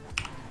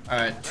it.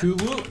 Alright, 2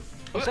 woo.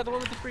 Was that the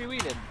one with the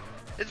freewheeling?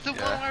 It's the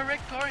Yeah. one where Rick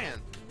Torian.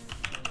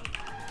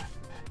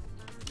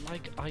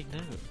 Like, I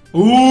know.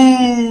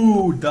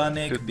 Ooh,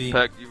 Danik Good B.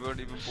 pack, you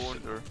weren't even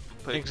born there.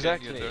 Playing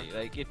Exactly. there.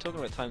 Like, you're talking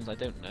about times I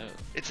don't know.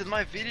 It's in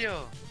my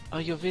video. Oh,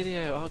 your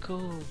video. Oh,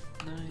 cool.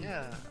 Nice.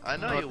 Yeah, I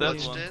know Not you that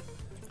watched one. it.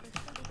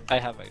 I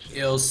have actually.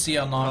 You'll see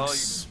on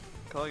Nox.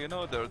 Carl, you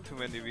know there are too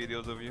many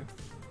videos of you.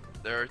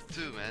 There are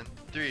 2, man.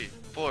 3,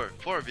 4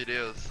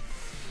 videos.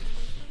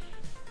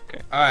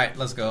 Alright,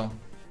 let's go.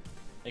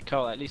 Hey,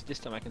 Carl, at least this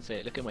time I can say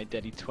it. Look at my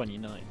daddy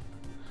 29.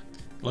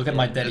 Look at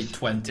my daddy Just-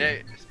 20.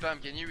 Hey,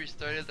 Spam, can you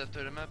restart it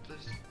after the map,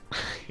 please?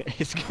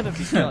 It's gonna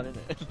be fun,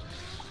 isn't it?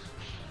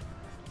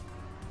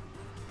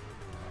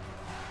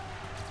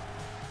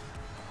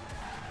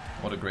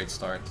 What a great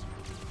start.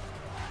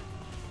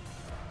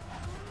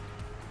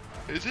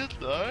 Is it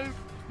live?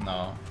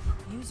 No.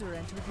 User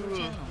entered your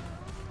channel.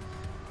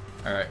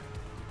 Alright.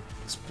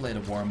 Let's play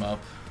the warm up.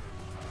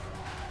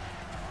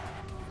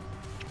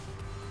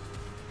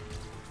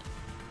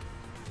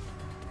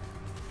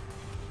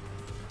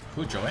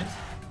 Who joined?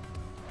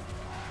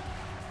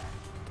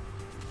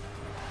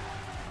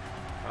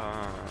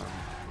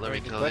 Let me Very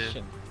good tell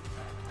question.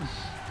 you,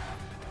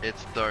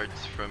 it's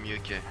Darts from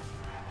UK.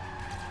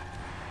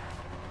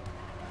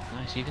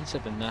 Nice, you can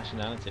set the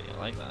nationality. I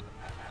like that.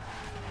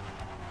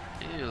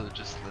 You'll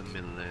just let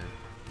me live.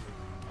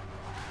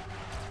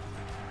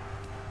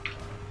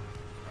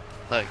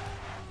 Like,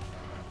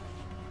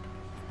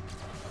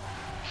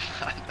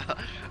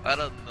 I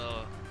don't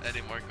know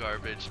any more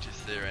garbage to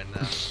say right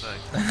now.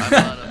 Like, I'm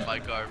out of my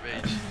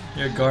garbage.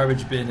 Your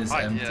garbage bin is Ah,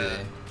 empty.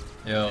 yeah.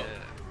 Yo, Yeah.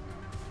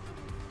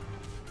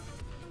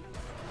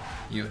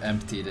 you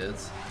emptied it.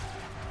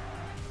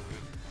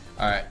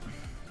 Alright.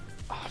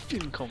 Oh, I'm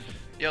feeling confident.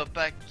 Yo,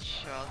 back.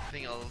 I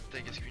think I'll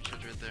take a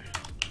screenshot right there.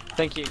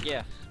 Thank you.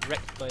 Yeah,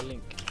 wrecked by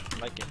Link.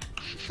 Like it.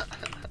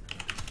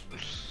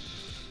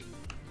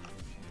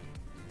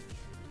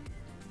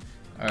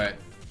 Alright.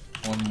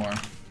 One more.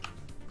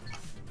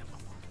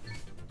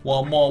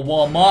 One more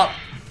warm up.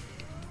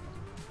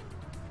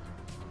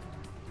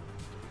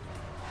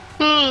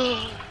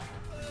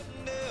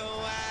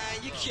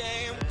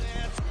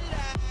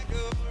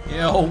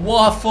 Yo,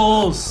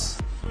 Waffles!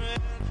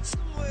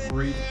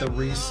 Read the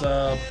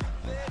resub.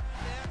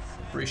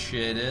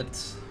 Appreciate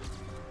it.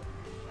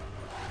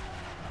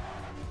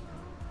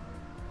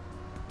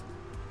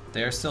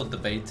 They're still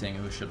debating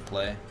who should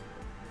play.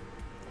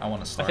 I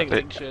want to I start. think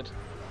Link should.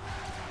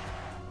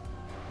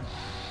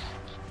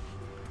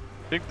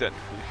 I think that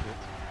we should.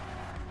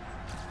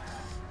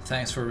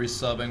 Thanks for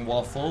resubbing,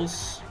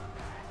 Waffles.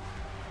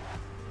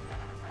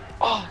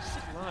 Oh,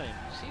 sick line.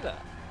 You see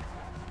that?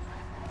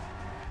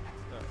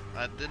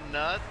 I did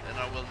not, and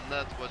I will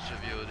not watch a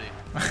VOD.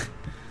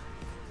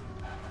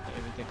 Don't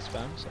even think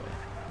spam. Sorry.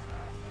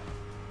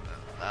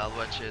 I'll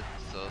watch it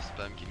so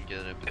Spam can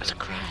get a bit It's a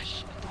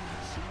crash.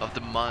 of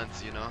the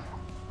months, you know.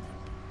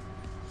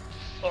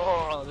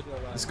 Oh, look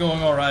at that. It's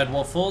going alright,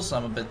 Waffles.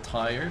 I'm a bit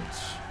tired.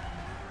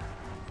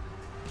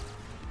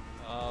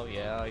 Oh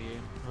yeah, are you?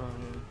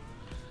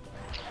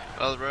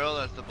 Well, Royal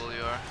has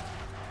WR.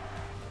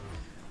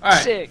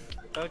 Alright, Sick.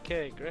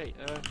 Okay, great.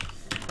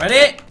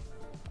 ready?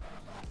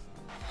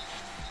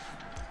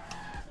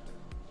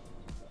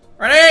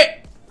 Ready?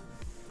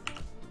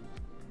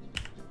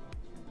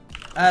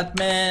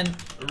 Admin,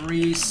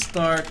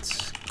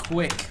 restart,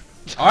 quick.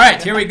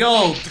 Alright, here we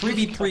go.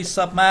 3v3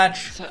 sub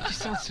match. You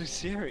sound so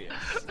serious.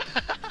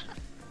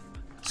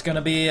 It's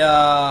gonna be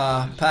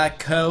Pack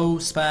Co,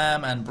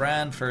 Spam, and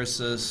Brand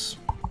versus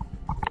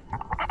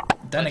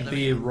Danik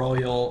B,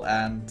 Royal,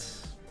 and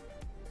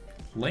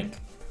Link.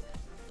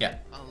 Yeah,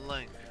 Oh,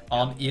 Link.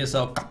 on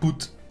ESL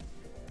Kaput.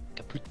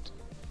 Kaput.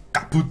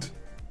 Kaput.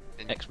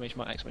 Exclamation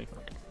mark, exclamation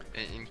mark.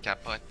 In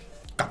Capote.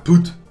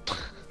 Kaput.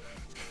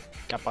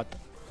 Kaput.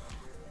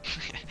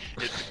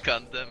 It's a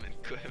condom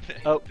and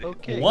equipment. Oh,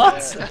 okay.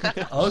 What?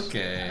 Yeah.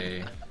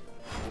 Okay.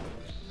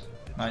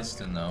 Nice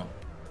to know.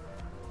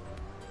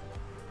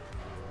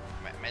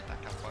 Meta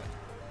capa.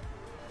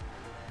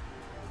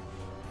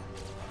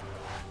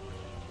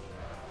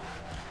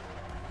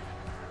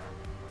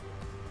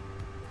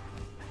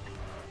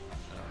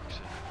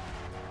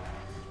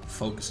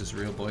 Focus is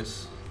real,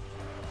 boys.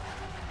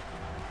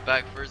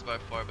 Back first by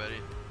far, buddy.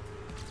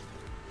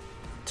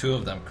 2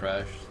 of them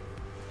crashed.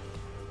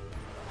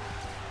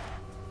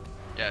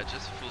 Yeah,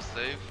 just full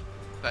save.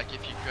 Back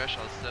if you crash,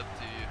 I'll step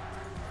to you.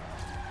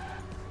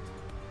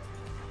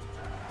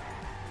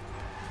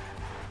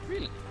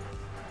 Really?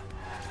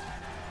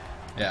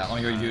 Yeah,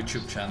 on your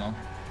YouTube channel.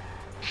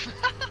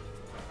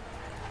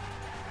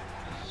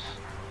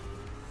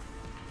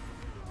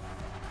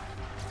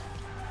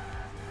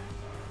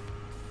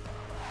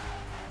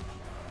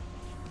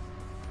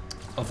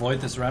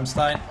 Avoid this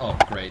Ramstein. Oh,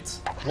 great.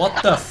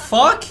 What the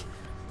fuck?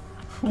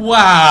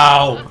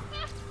 Wow!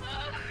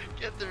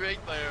 Get the rank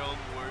by your own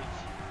words.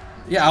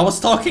 Yeah, I was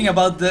talking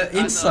about the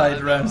inside I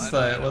know,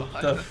 Ramstein. I know, What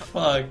I the know.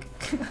 fuck?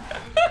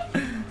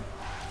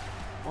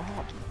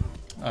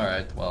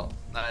 Alright, well.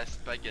 Nice,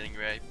 back getting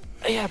raped.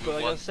 Yeah, but I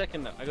got One. a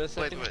second now. I got a Wait,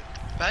 second. wait.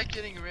 Back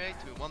getting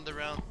raped, we won the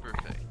round,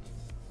 perfect.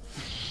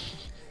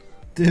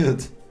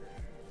 Dude,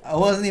 I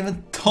wasn't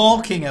even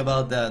talking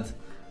about that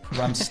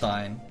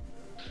Ramstein.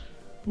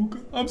 Okay,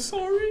 I'm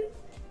sorry.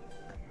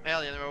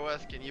 Alien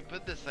West, can you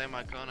put the same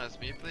icon as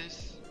me,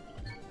 please?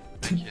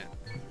 Thank you.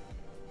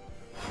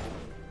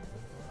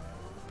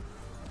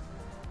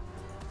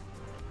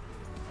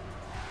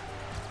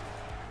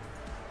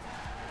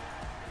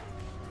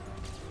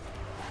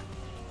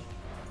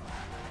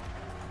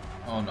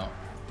 Oh no.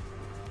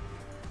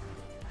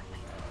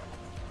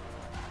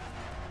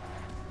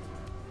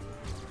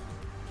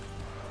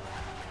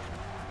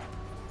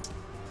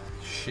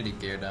 Shitty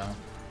gear down.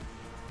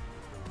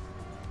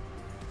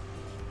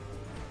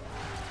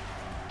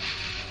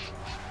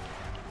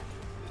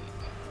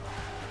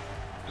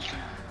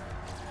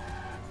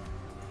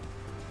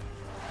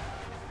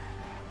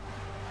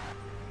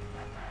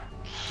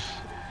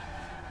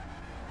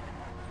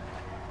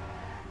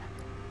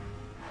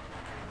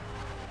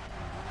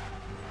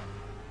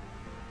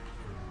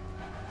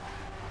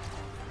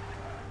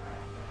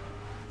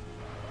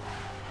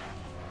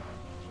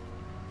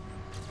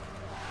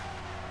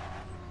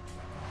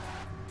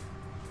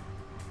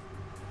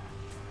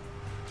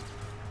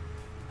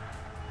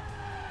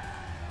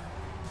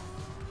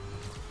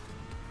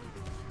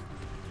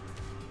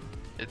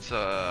 It's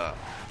I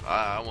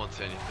won't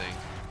say anything.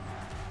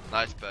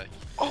 Nice back.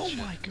 Oh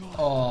my god.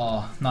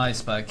 Oh,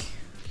 nice back.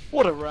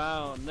 What a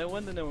round. No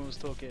wonder no one was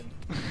talking.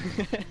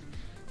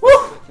 Woo!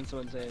 And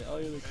someone saying, oh,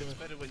 you're the It's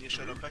better when you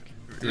shut up back.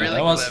 Yeah, Really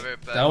that was clever,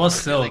 back. that was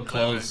still Really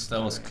clever. close.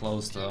 That was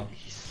close though.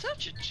 He's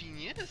such a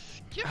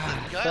genius. Give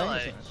Ah, the guy thanks,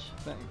 like, man.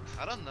 Thanks.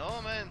 I don't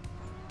know, man.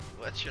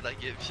 What should I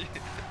give you?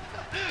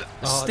 A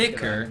Oh,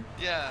 sticker.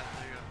 Yeah,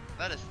 there you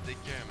go. Not a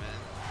sticker, man.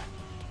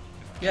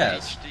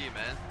 Yes. HD,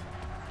 man.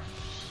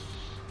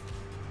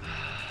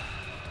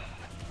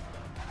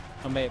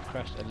 I may have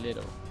crashed a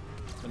little,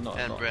 but not a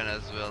And lot. Bren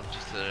as well,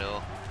 just a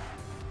little.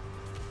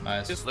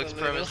 Nice. Just Looks a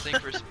little. promising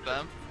for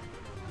spam.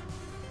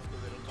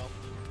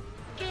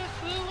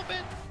 Just a little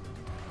bit.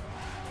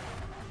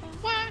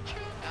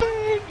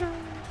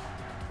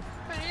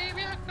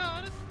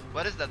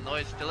 What is that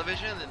noise?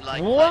 Television in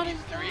like What is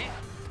 93?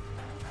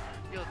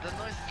 Yo, that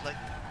noise is like.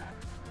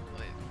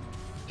 Wait.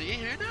 Do you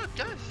hear that,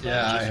 guys?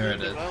 Yeah, I Just heard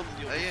win the it. round and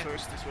you'll Oh, be yeah.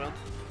 first this round.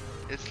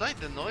 It's like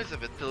the noise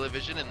of a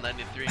television in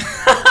 93.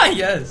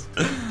 Yes.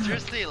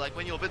 Seriously, like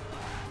when you open.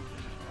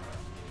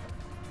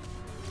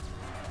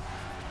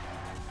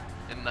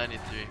 In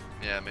 93.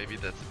 Yeah, maybe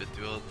that's a bit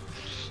too old.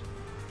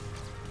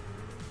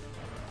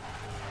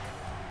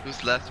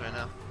 Who's last right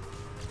now?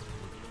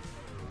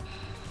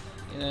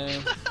 You know.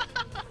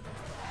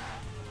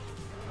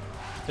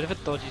 Bit of a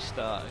dodgy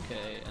start,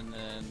 okay, and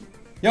then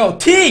Yo,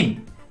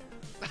 team!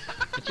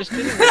 it just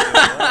didn't go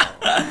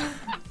well.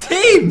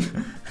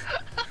 Team!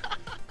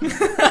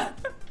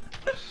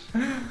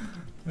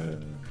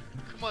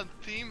 Come on,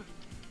 team.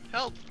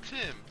 Help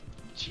Tim.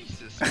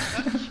 Jesus.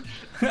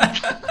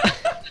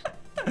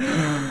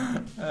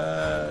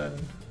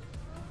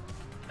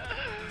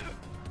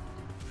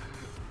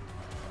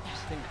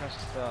 Just didn't crash the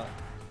start.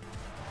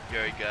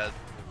 Very good.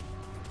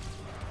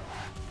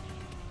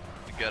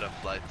 We got a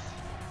flights.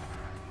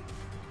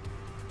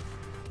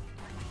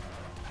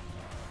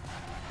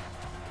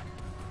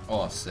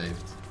 Oh,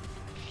 saved.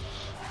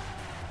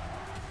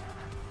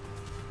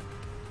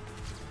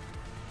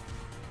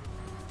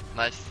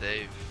 Nice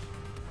save.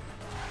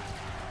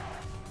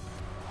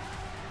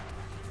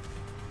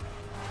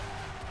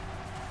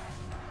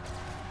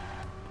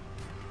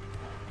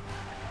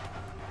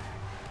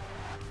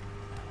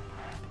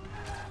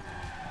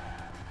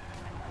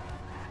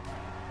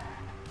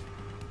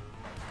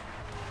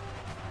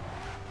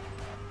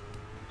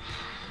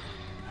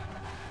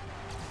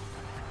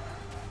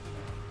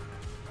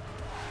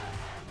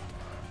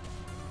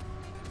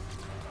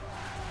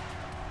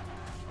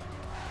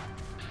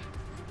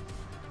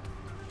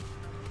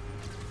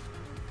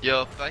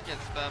 Yo, pack and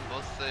spam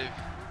both save.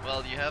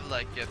 Well, you have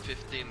like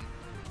 15.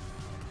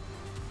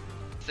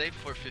 Save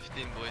for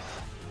 15, boys.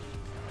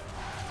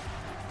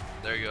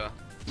 There you go.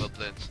 Well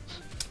played.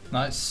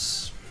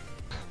 Nice.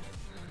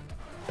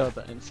 God,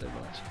 that ends so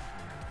much.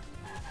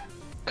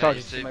 Yeah, God, you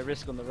you see saved- my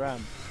risk on the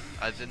ram.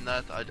 I did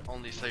not. I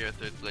only saw your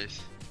 3rd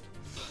place.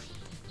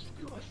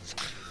 Oh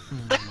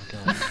my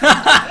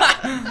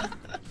god.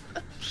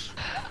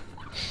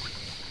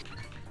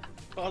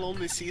 Carl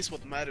only sees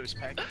what matters,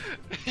 Pack.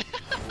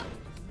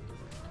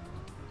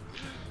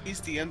 He's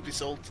the end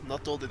result,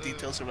 not all the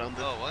details around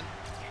it. Oh, one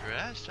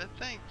crashed, I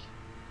think.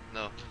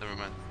 No, never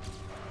mind.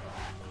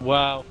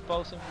 Wow,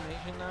 false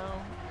information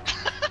now.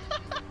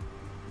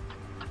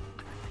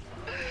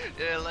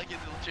 Yeah, like it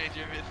will change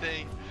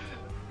everything.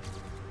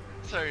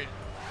 Sorry.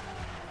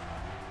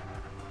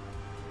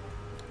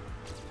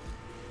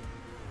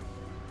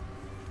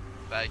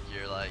 Back,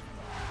 you're like.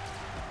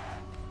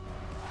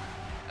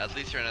 At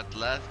least you're not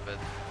last, but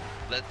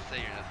let's say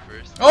you're not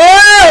first.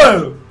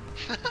 Oh!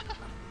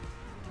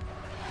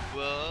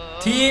 Whoa.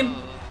 Team.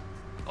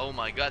 Oh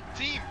my god,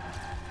 team!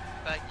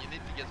 Back, you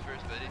need to get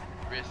first, buddy.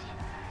 Risk.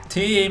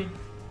 Team.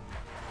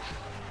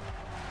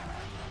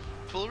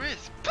 Full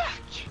risk. Back!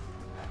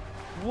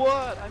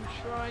 What? I'm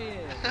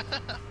trying.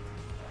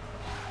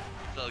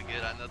 It's all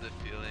good, I know the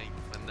feeling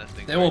when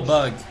nothing They will works.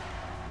 bug.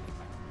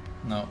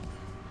 No.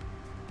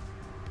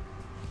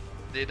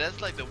 Dude,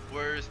 that's like the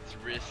worst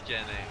risk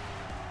any.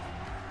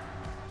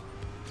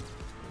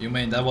 You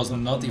mean that was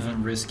not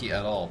even risky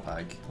at all,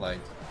 Pack? Like.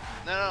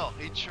 No,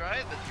 he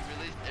tried, but he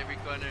released every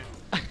corner.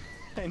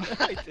 I know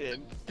I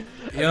did.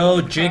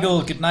 Yo,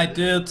 Jiggle, good night,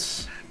 dude.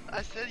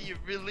 I said you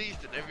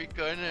released in every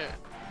corner.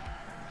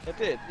 I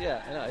did,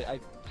 yeah.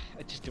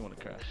 I just didn't want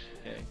to crash.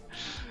 Okay.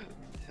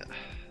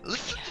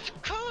 Listen to the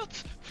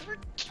cards! For it!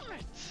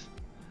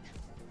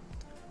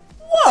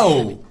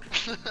 Whoa!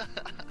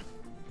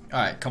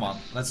 Alright, come on.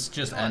 Let's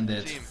just Come on, end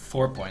it. team.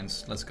 4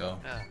 points. Let's go.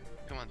 Yeah,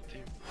 come on,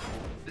 team.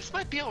 This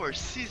might be our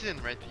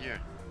season right here.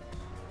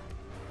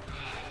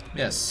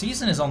 Yeah,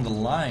 season is on the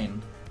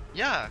line.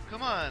 Yeah,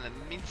 come on, it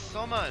means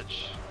so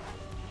much.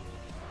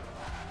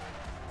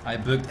 I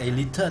bugged a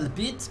little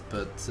bit,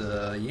 but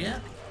yeah.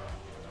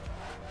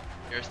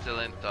 You're still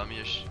in,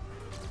 Tomiush.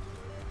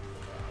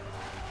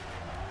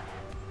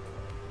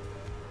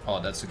 Oh,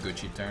 that's a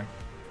Gucci turn.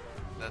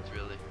 Not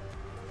really.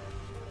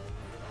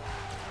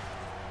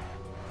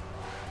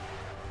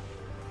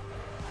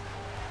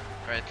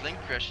 Alright, Link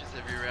crashes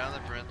every round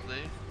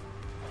apparently.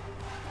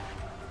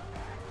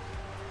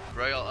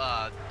 Royal,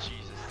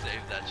 Jesus,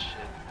 save that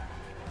shit.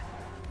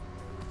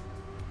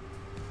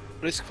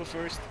 Risk for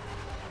first.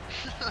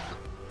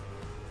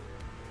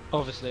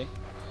 Obviously.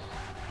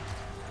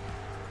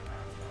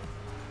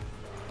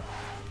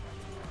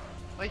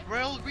 Wait,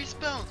 Royal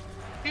respawn!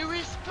 He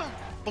respawned!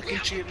 Fucking We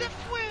have cheater. the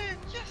death win!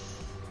 Yes!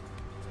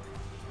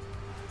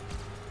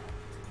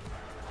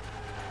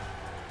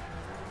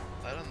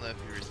 I don't know if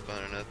you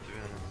respawn or not, to be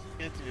honest.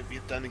 Can't even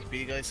beat Danik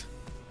B, guys.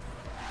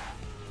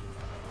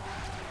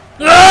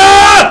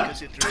 Ah!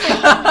 Because it really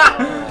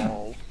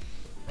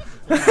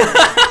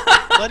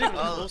not even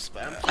Oh. low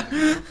spam.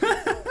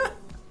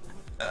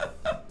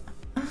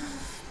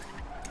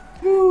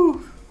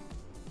 Woo.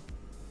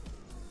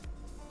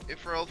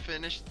 If we're all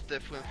finished,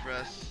 death win for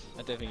us.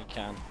 I don't think you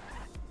can.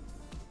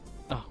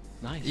 Oh,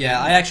 nice. Yeah,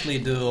 I actually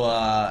do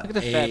Look at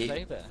the fair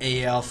play there.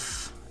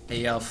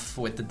 AF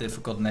with the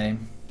difficult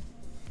name.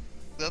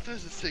 That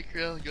was a sick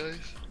round, guys.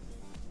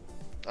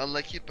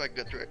 Unlucky Pack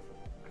got wrecked.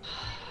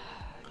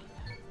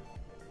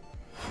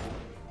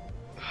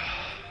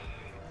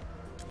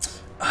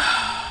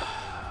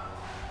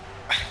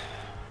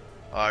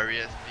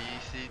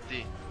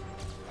 R-E-S-P-E-C-T.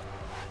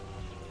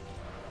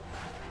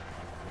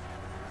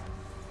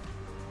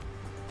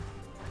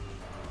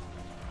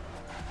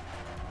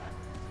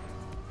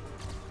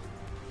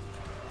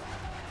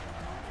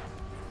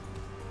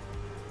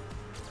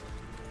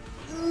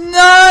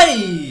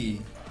 Nice!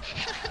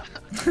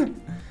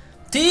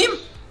 Team?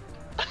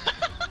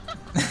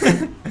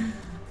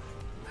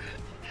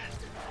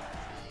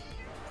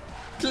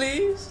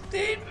 Please,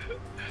 team?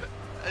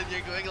 And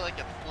you're going like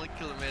at 1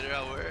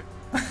 km/h.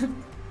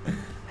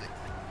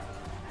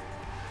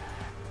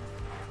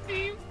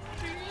 Team,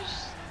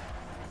 please.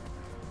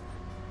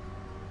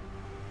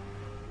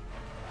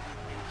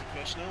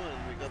 Crash now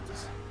and we got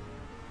this.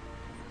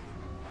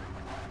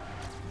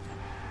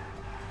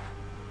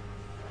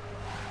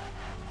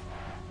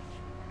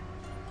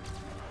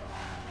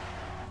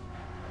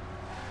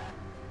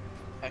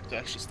 Have to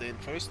actually stay in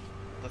first.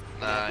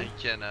 Nah, you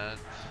cannot.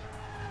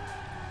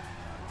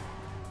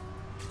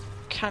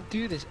 Can't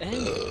do this, eh?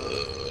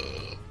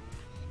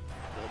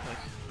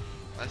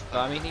 That's But,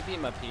 I mean, he beat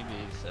my PB,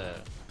 so...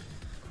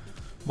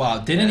 Wow,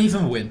 didn't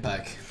even win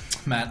back.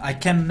 Man, I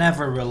can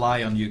never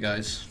rely on you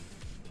guys.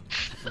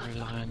 I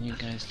rely on you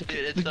guys. Look, Dude,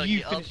 at, it's look okay.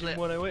 you I'll finishing play.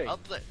 108.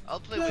 I'll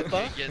play with you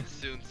again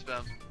soon,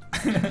 Spam.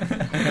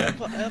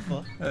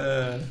 Whatever.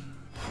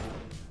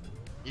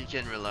 You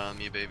can rely on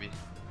me, baby.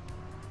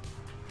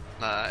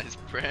 Nice,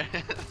 Brand.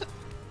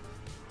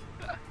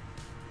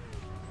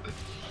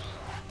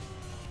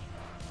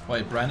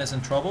 Wait, Bran is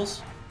in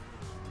troubles?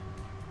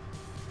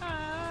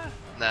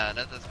 Nah, not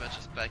as much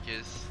as Pack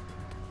is.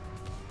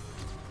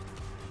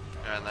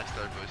 Alright, nice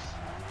start, boys.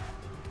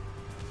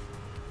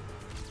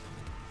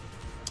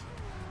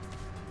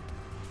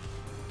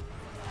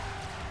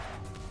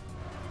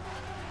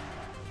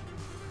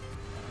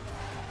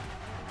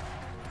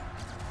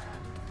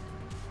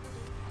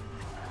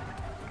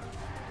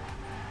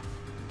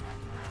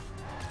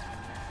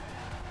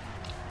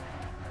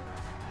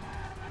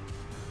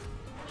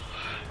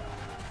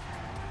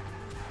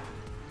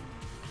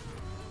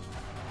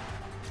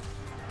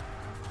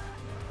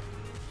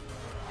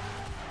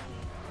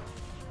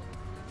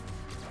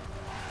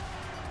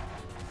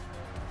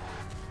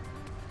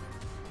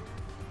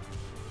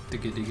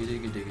 Diggy diggy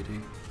diggy diggy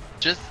diggy.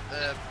 Just,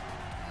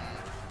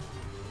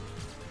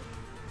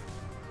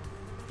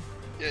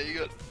 yeah, you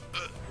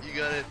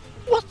got it.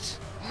 What?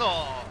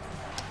 No!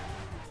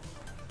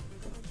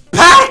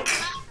 Pack!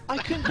 I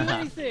couldn't do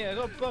anything. I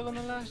got a bug on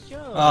the last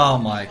jump. Oh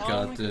my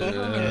god, my dude.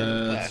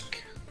 God.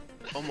 Back.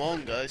 Come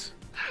on, guys.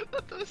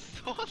 That was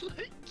so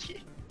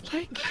unlucky.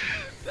 Like,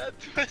 That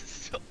was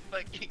so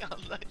fucking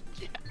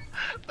unlucky.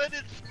 But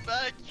it's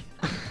back.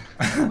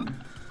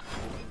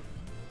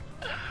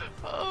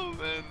 Oh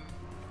man.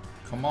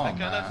 Come I on,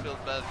 kinda man. feel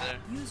bad there.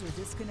 User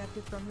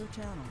disconnected from your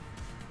channel.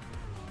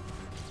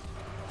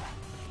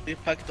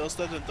 If Pack does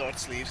that and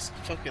Darts leaves,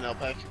 fucking hell,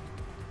 Pack.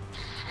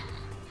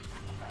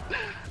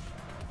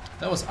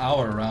 That was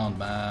our round,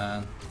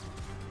 man.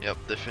 Yep,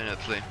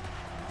 definitely.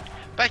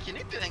 Back, you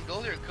need to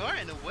angle your car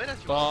in a way that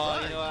you but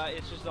want you know what?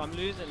 It's just I'm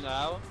losing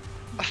now.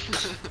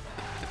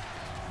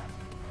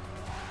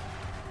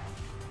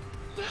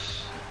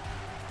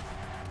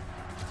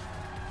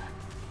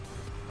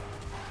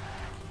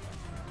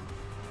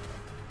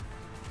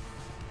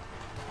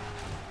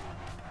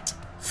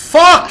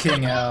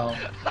 Fucking hell!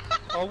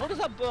 Oh, what is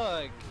that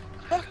bug?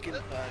 Fucking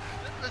Pack.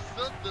 This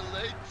was so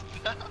delayed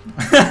spam.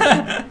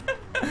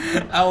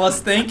 I was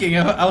thinking,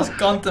 I was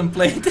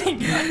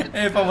contemplating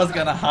if I was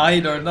gonna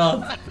hide or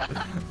not.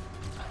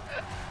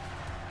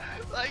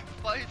 Like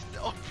 5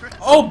 opera.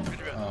 Oh!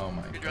 Good round. Oh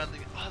my Good god.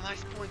 round. Oh,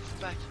 nice points,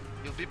 Back.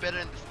 You'll be better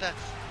in the stats.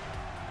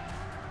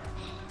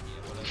 Yeah,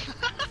 whatever.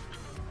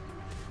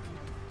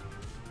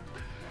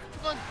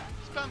 Come on,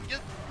 spam,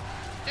 get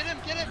him.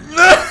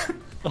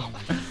 Oh,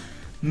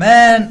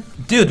 Man,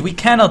 dude, we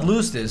cannot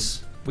lose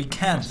this. We it's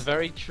can't.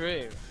 very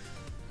true.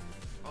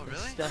 Oh, really?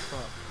 Step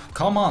up.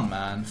 Come on,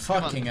 man.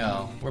 Fucking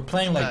hell. We're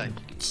playing like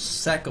Back.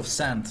 sack of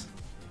sand.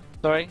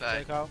 Sorry,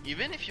 Back. Carl.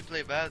 Even if you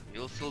play bad,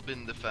 you'll still be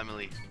in the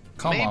family.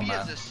 Come Maybe on, man.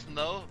 as a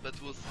snow, but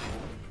we'll see.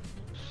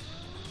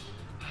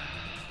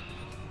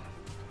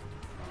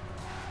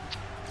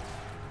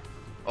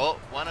 Oh,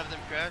 one of them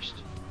crashed.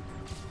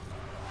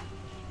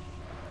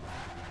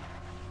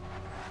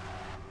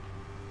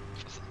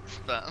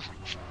 Spam.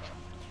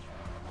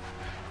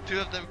 Two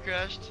of them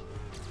crashed.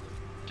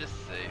 Just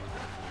save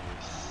them,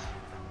 boys.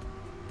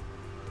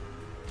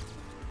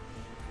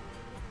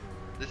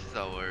 This is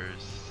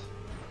ours.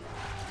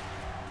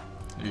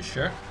 Are you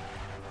sure?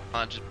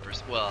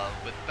 100%. Well,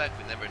 with Pack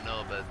we never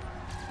know, but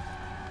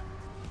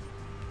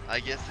I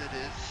guess it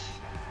is.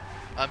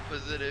 I'm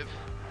positive.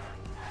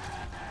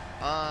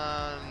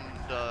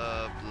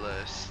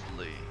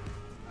 Blessedly.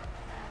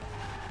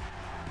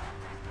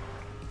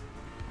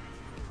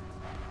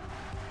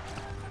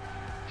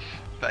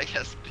 Pack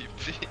has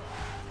PP.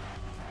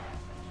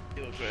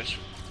 He will crash.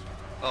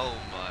 Oh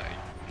my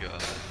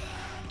god.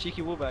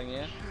 Cheeky wallbang,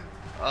 yeah?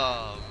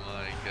 Oh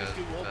my god.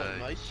 You won, Pack.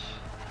 mate.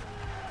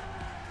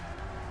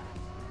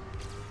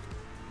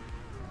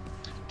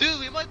 Dude,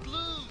 we might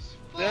lose!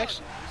 They Fuck!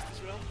 actually lose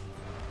this round.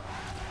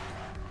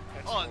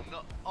 Oh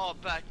no! Oh,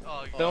 Pack!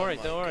 Oh, Don't Oh worry,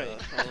 my don't worry.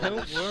 God.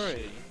 Don't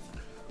worry.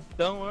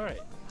 Don't worry.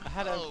 I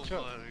had it oh under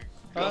control.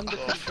 my god. Under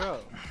control.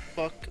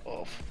 Fuck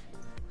off.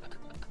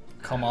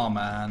 Come on,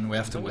 man. We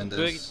have to win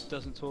Berg this.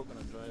 doesn't talk when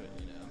I'm driving,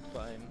 you know. I'm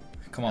fine.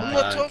 Come on, I'm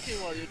not Pack. talking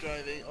while you're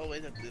driving. Oh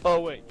wait, I did. Oh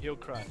wait, he'll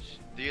crash.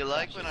 Do you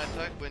like when I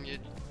talk when you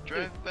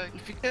drive back?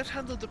 If you can't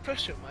handle the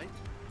pressure, mate,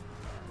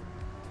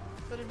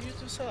 better mute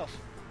yourself.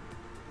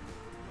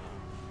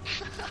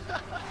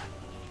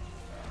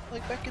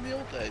 Like back in the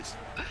old days.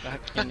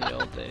 Back in the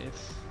old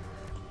days.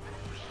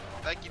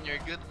 Back in your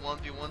good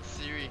 1v1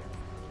 series.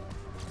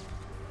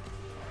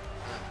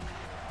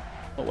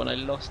 But when I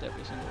lost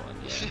every single one,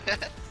 yeah.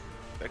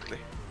 Exactly.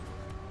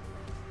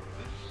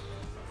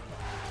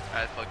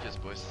 Alright, fuck yes,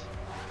 boys.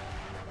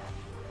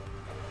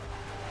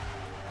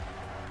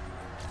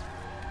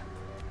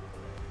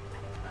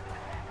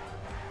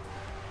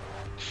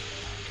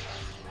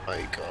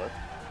 My god.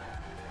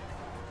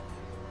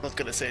 Not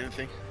gonna say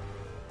anything.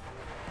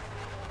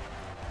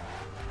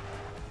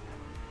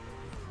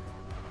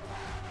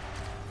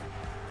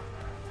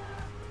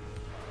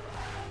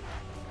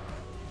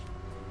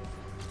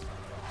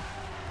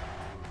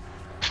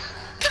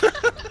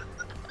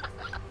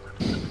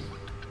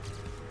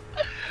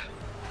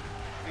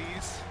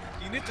 Please,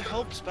 you need to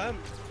help spam.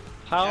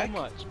 How Jack?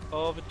 much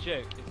of a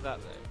joke is that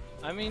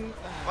though? I mean,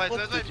 Wait, What,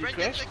 wait, did you Brent,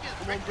 get crash? second,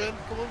 Come on, Brent.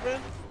 Bren. Come on, Bren.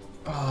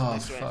 Oh,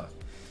 Nice round. fuck.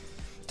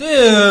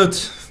 Dude!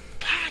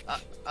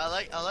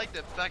 I like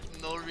the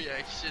fact no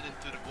reaction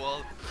into the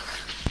wall.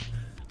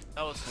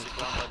 That was a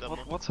sick round by them.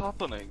 What's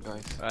happening,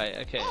 guys? Right,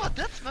 okay. Oh,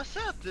 that's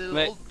Massat, the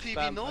Wait, old TV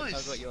Bam, noise.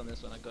 I got you on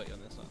this one, I got you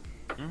on this one.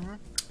 Mm-hmm.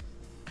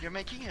 You're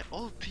making an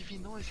old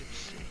TV noise, it's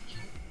sick.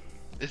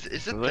 Is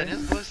it Really?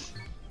 Dennis boss?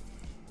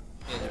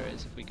 Yeah, there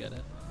is, if we get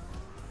it.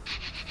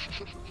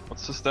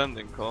 What's the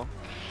standing, Call?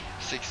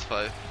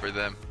 6-5 for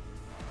them.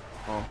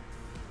 Oh.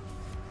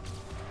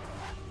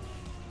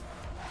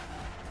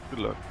 Good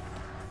luck.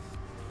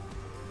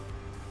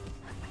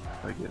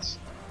 I guess.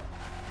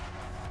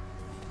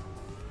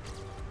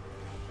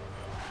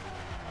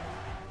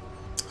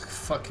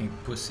 Fucking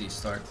pussy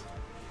start.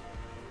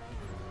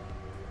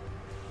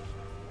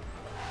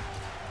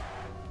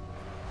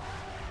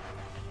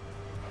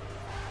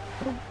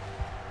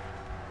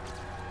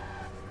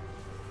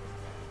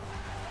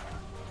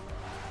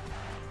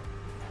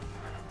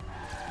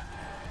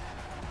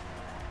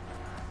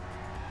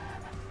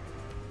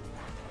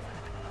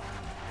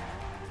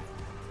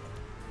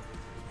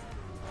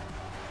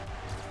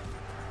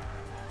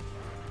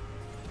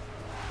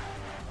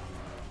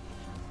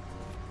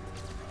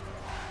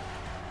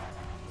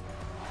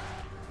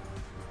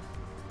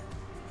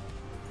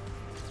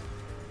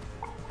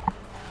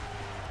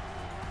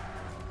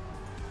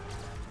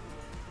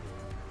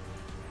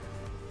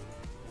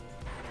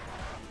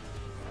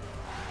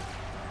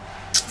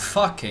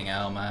 Fucking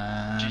hell,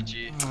 man.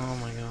 GG. Oh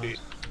my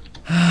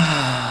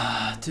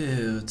god.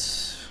 Dude.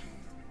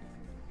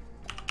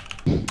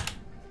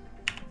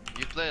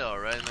 You play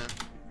alright, man.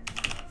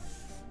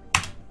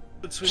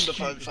 Let's win the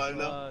 5-5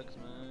 now. Bugs,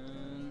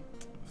 man.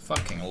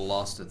 Fucking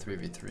lost the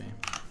 3v3.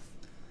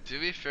 To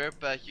be fair,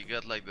 Pack, you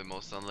got like the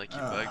most unlucky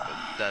bug, but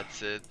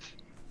that's it.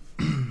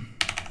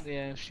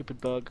 Yeah, stupid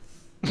bug.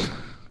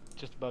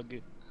 Just bug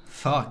it.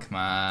 Fuck,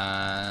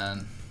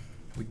 man.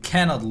 We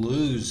cannot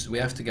lose. We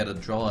have to get a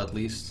draw at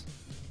least.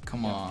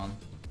 Come on.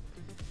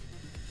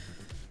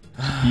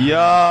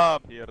 Ja,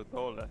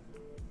 pierdolę.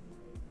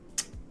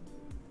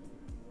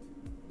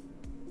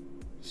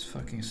 This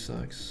fucking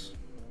sucks.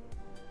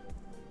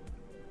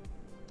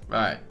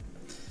 Right.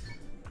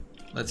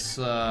 Let's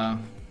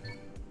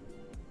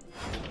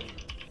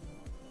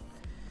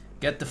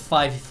get the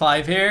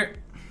 5v5 here.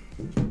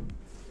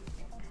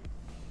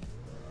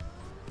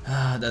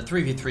 That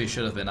 3v3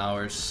 should have been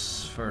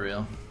ours, for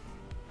real.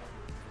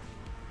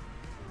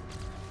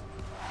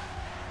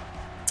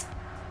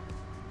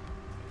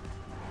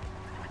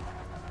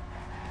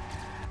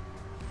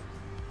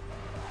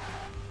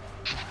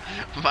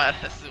 Might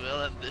as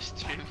well end the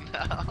stream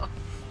now.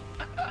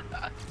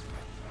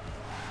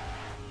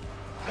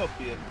 Ja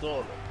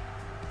pierdolę.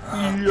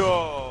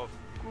 Ja,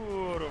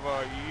 kurwa,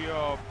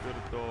 ja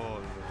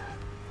pierdolę.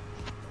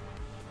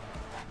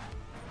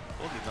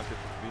 Only not get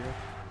the beer.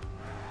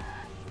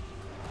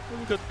 We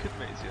got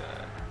kidmates,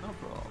 yeah, no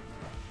problem.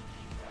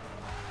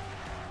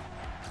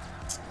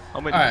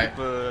 How many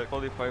people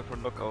qualify for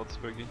knockouts,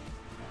 Bergie?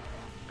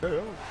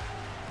 Okay.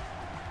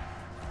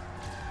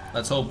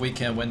 Let's hope we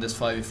can win this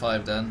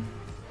 5v5 then.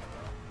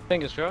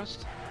 Fingers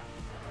crossed.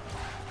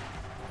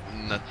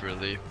 Not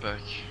really,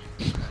 Pack.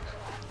 You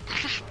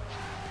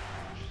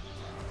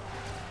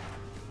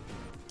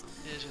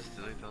just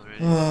delete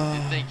already.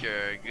 You think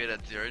you're good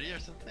at 30 or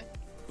something?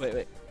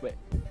 Wait.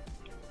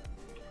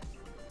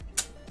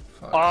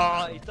 Fuck.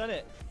 Oh, he's done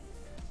it.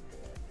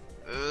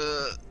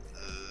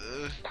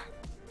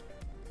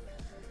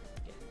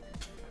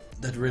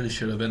 That really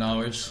should have been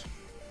ours.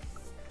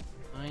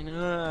 I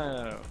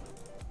know.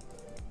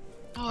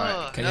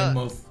 Alright, can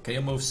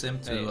you move Sim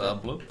to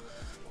blue?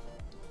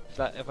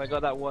 If I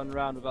got that one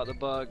round without the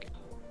bug.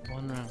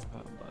 One round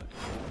without the bug.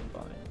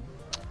 Fine.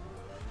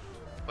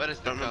 What is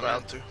the I'm comment?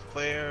 about to.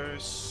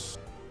 Players.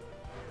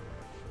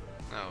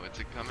 No, it's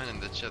a comment in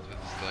the chat with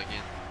this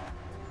login.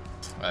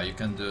 You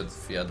can do it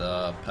via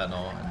the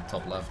panel in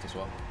top left as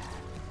well.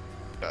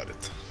 Got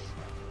it.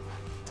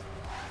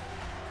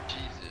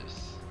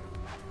 Jesus.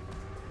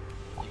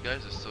 You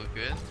guys are so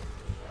good.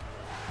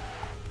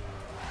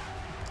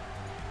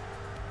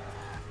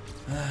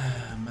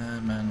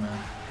 Man.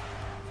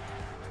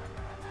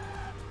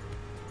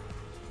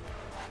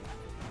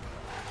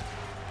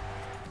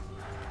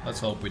 Let's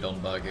hope we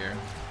don't bug here.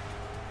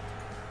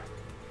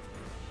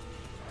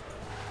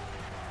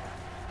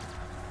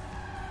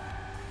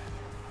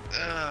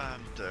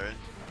 I'm tired.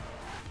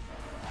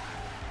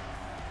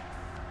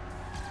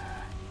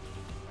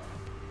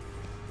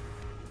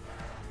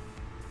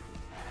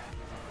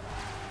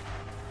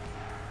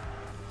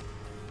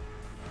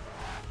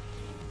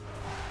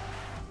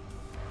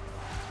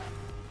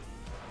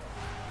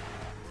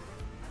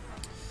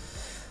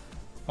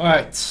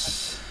 Alright.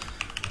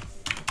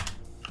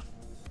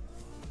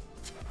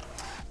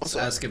 Let's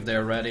ask if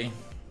they're ready.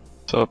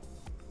 What's up?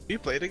 You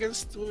played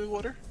against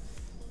Water?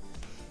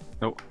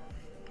 No,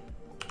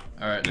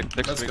 Alright,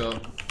 Next let's week. go.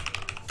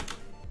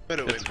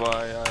 Better win. that's why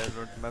I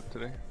learned the map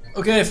today.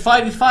 Okay,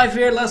 5v5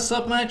 here, last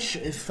sub match.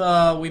 If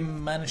we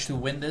manage to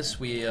win this,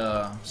 we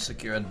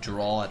secure a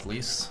draw at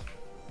least.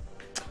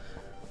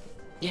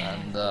 Yeah.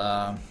 And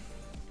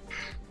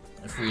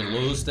If we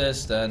lose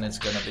this, then it's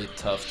gonna be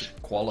tough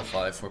to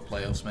qualify for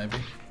playoffs, maybe.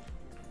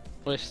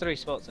 Well, there's 3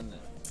 spots in there.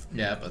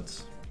 Yeah,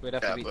 but We'd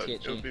have Yeah, to be but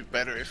it would THE. be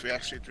better if we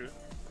actually drew.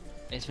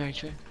 It's very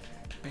true.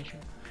 Very true.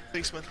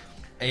 Thanks, man.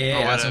 AA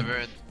Oh, hasn't,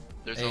 whatever.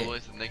 There's Hey.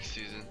 always the next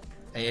season.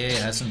 AA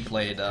hasn't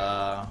played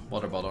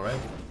WaterBottle, right?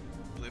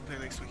 Will they play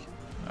next week?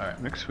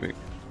 Alright. Next week.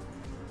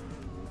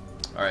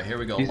 Alright, here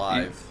we go Easy.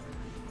 live.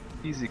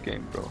 Easy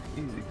game, bro.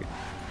 Easy game.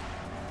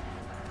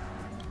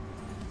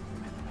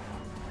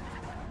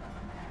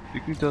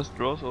 Dignitas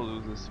draws or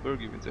loses. We're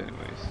evens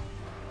anyways.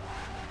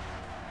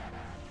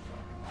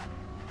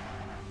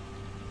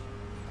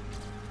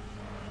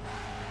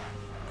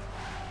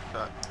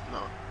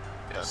 No.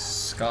 Yeah.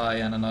 Sky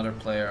and another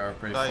player are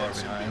pretty far Diane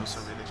behind. also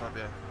really far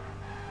behind.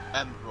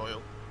 And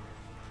Royal.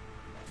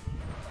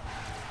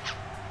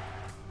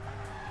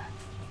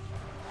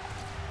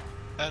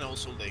 And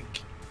also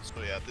Link. So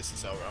yeah, this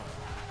is our round.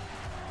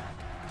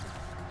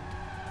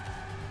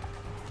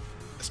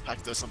 This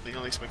pack does something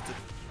unexpected.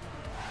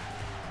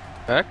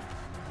 Back?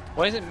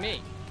 Why is it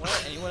me? Why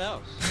not anyone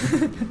else?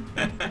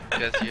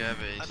 Because you have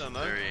a I don't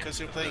know, very- because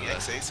you're playing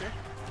X-Acer.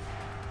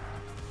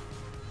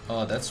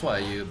 Oh, that's why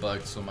you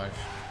bugged so much.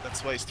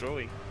 That's why he's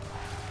throwing.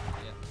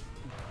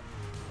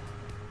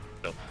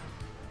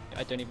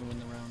 I don't even win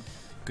the round.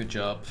 Good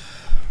job.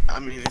 I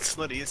mean, it's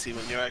not easy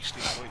when you're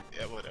actually going.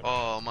 Yeah, whatever.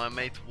 Oh, my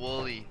mate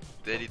Wally,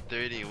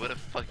 30-30, what a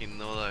fucking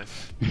no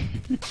life.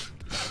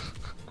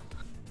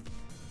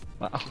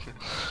 Wow.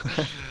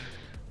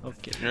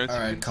 Okay. Yeah, as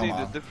Alright, you can come see, on.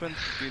 the difference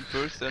between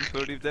first and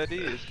third if daddy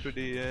is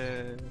pretty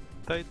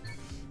tight.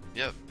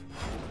 Yep.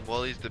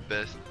 Wally's the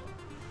best.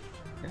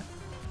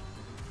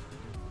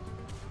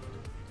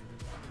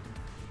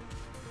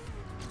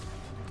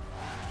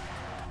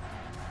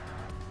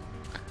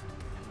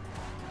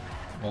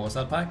 What was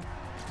that pack?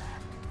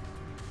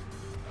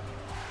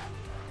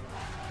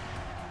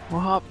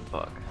 What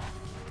bug?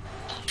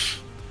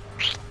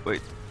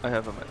 Wait, I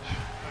have a match.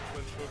 I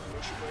went for a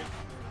commercial break.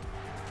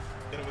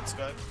 Get it with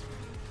Sky.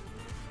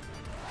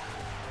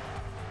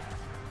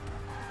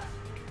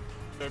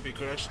 Derby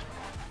crashed.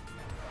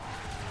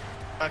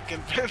 Back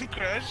and Ben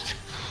crashed.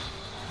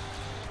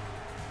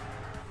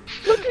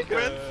 Look at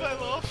Ben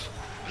fell off.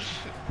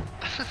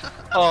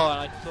 Oh,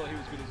 and I thought he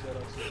was gonna set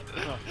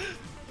us.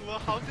 Well,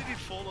 how did he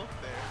fall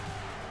off there?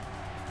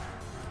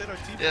 Then our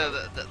team.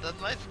 Yeah, that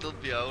might still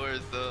be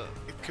ours though.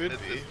 It could It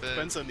be. depends.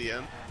 Depends on the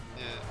end.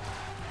 Yeah.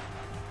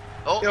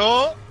 Oh!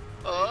 Yo!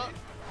 Oh!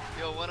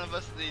 Yo, one of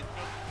us needs.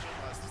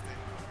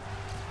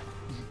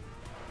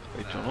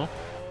 Wait, Jono?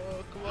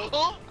 Oh, come on.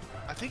 Oh!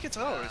 I think it's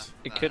ours.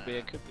 It could be,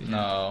 it could be.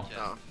 No.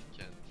 Can't,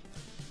 can't.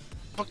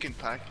 Fucking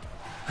pack.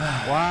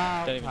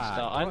 Wow. Don't even Pat,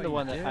 start. what I'm are the you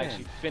one that doing?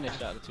 actually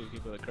finished out of the 2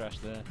 people that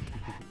crashed there.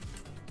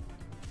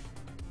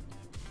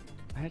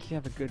 I actually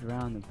have a good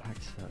round and pack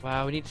stuff.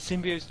 Wow, we need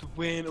symbiotes to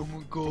win. Oh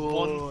my god.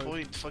 1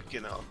 point,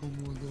 fucking hell. Oh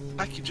my god.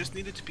 Pack, you just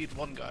needed to beat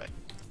one guy.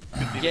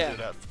 Couldn't even Yeah, do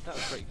that. that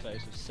was pretty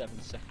close with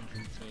 7 seconds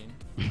in between.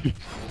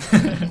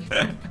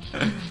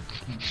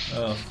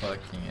 Oh,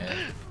 fucking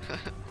yeah.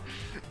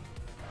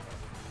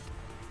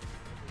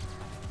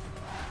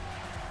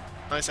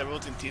 Nice, I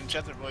wrote in team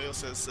chat and Royal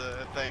says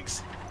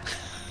thanks.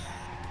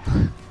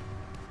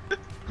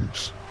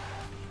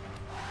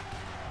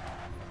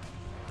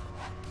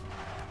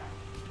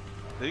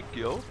 Thank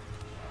you.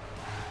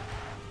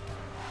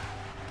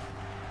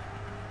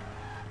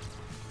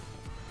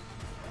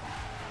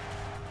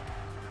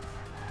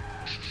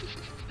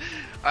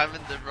 I'm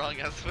in the wrong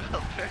as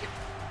well, right?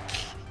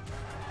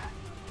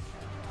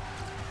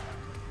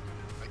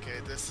 Okay,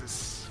 this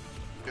is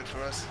good for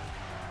us.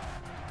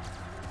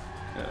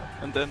 Yeah,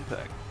 and then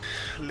pack.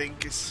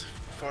 Link is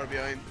far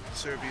behind.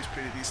 Serbia is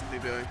pretty decently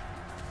behind.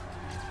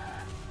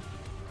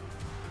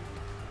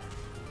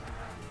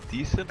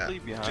 Decently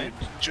behind.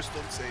 Just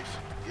on safe.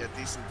 Yeah,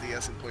 decently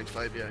as in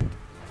 0.5 behind.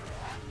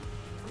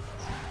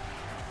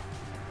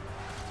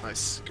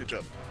 Nice, good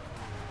job.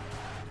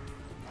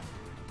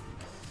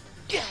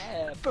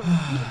 Yeah, bro.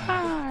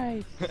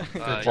 Nice.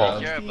 job.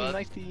 You care about.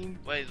 Nice team.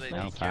 Wait, No,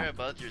 you care fine.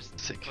 about your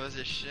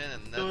position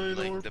and not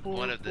like the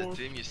point of the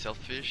team, you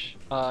selfish.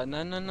 No. I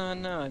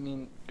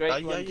mean,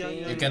 great one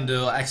team. You can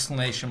do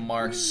exclamation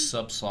mark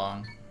sub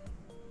song.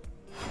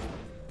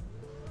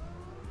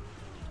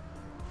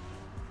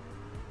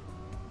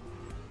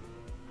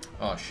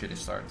 Oh, shitty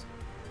start.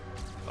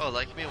 Oh,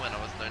 like me when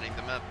I was learning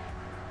the map.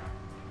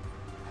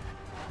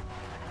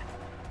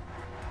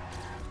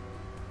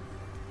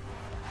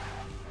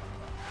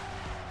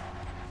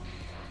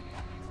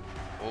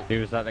 Oh, Who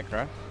was that that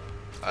crashed?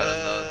 I don't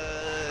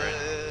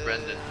know.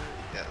 Brendan.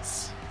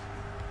 Yes.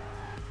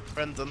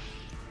 Brendan.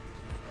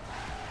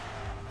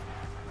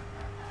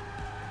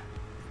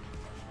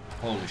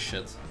 Holy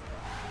shit.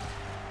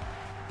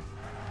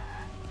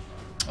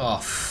 Oh,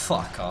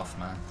 fuck off,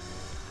 man.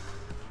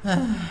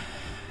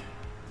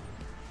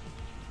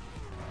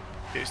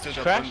 Okay, you still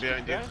got Crashed? one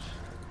behind you.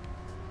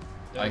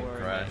 Don't I worry,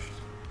 crashed.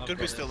 mate. Could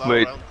be I've still got our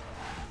Wait. round.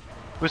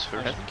 Who's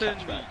first? it.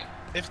 Catchback.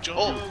 If John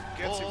Oh,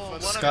 gets in oh, front one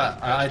of Sky, of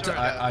us I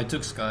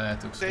took Sky, I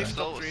took Sky. Dave,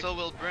 So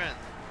will Brand.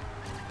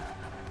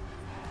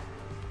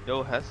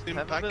 Yo, has Team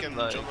haven't Pack been, and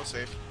like... Jono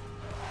safe.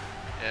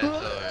 Yeah,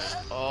 it's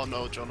alright. Oh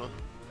no, Jono.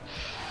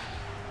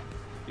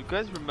 You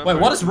guys remember...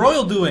 Wait, what is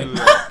Royal doing?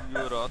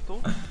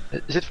 Yurato?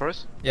 Is it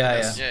first? Yeah,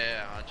 Yeah, yeah.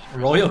 yeah,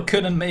 100%. Royal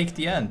couldn't make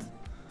the end.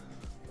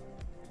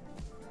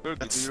 Fergie, do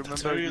That's you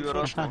remember very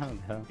Yurato?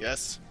 unfortunate.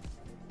 Yes.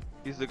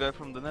 He's the guy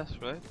from the nest,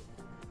 right?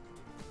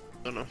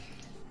 Don't know.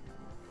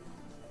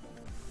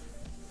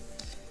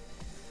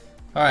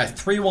 Alright,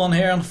 3-1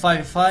 here on the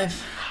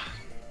 5v5.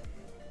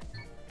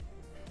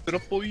 Good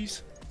up,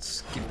 boys.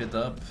 Let's keep it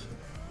up.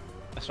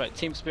 That's right,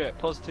 team spirit,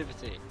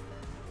 positivity.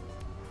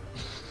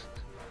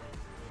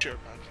 Sure,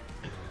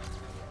 Pack.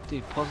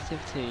 Dude,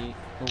 positivity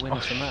will win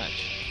us the match.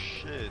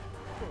 Shit.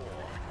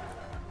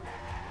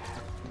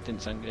 It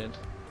didn't sound good.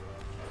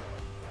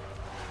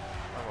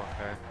 Oh,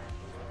 okay.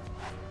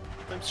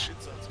 Sometimes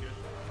shit sounds good.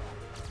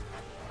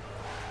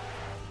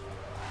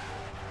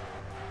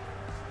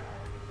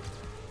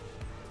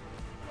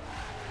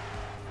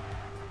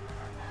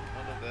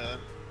 None of the,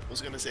 I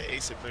was gonna say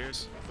AC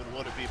players, but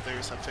WaterBottle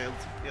players have failed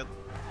yet.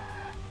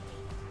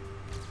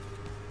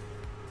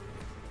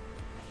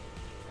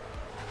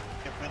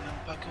 Yeah, Brendan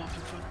back off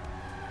in front.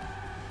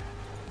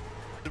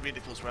 It's a really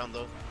close round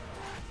though.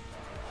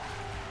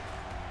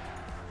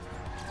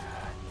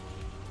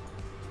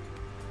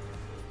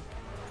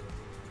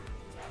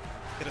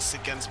 Get a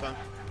sick end spam.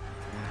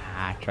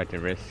 I tried to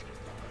risk.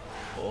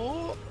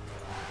 Oh!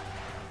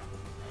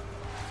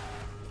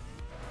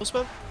 No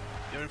spam.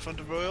 You're in front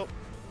of Royal.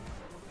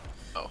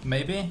 Oh,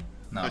 Maybe?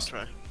 No. nice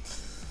try.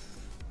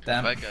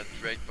 Damn. I got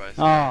dragged by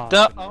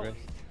Oh, Oh, risk.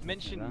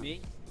 mention Yeah.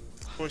 me.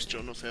 Of course,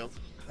 Jono failed.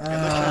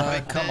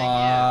 Come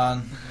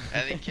on.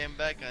 And he came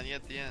back on you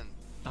at the end.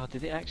 Oh,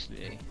 did it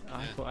actually?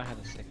 I thought I had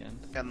a second.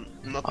 And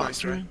not nice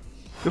try.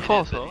 Good He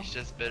fall, did, but so. he's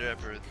just better at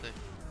everything.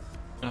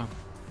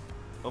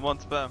 I'm on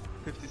spam.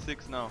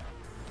 56 now.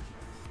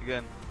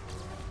 Again.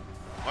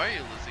 Why are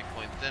you losing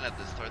point 10 at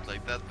the start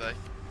like that, back?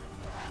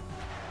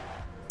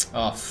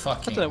 Oh, I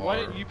fucking don't know, why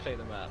horror. don't you play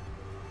the map?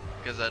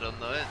 Because I don't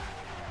know it.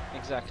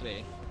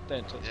 Exactly.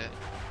 Don't touch Yeah. me.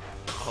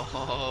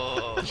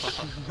 Oh.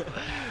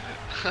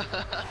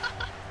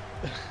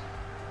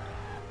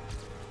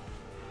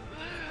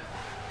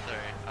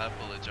 Sorry, I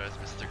apologize,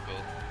 Mr.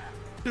 Cole.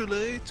 Too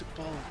late to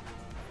ball.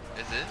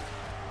 Is it?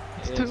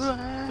 It is.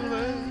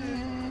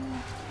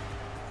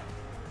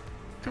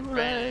 Too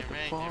late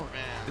to fall.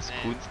 Is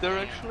Koons there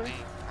actually?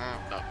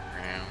 No.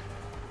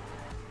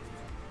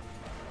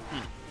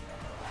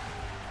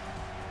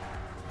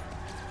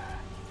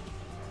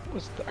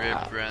 What's Great,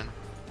 that? Bren.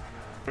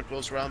 We're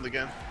close round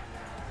again.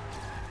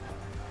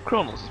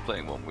 Kronos is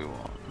playing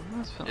 1v1.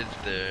 That's fine. It's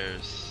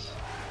theirs.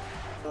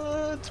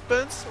 It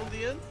depends on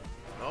the end.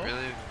 No?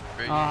 Really?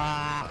 Great.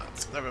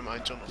 Never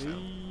mind, Jono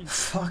failed.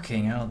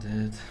 Fucking hell,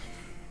 dude.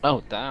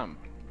 Oh, damn.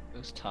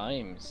 Those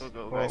times. Go,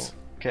 go, guys.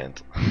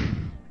 Can't.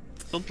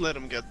 Don't let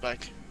him get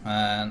back.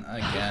 And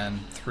again,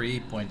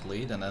 3-point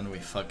lead, and then we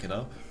fuck it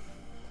up.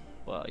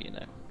 Well, you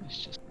know, it's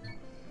just...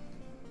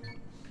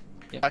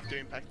 Back to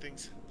impact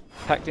things.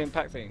 Pack to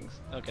impact things.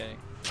 Okay.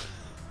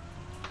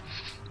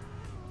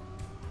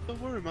 Don't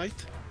worry,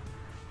 mate.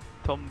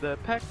 Tom the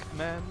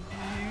Pac-Man.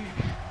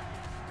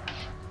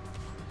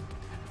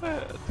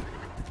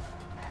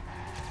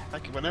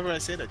 Like, whenever I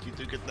say that, you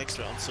do good next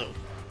round, so.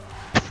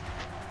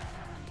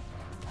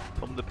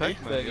 Tom the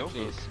Pac-Man, Fergie, yo.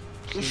 please.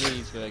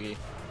 Please, Fergie.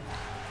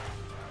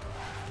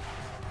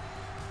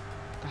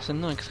 That's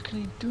annoying because I couldn't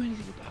even do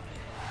anything about it.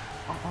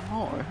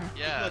 Oh no.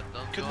 Yeah,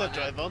 don't Could go not on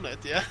drive on it,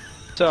 yeah.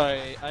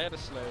 Sorry, I had a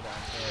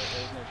slowdown, so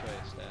there was no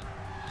choice there.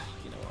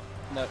 You know what?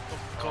 No,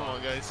 Come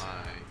on, guys.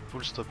 My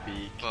Full stop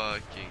peak.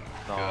 fucking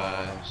No.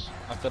 gosh.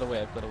 I've got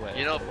away, I've got away,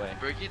 You know, I've got away.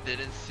 Berkey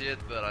didn't see it,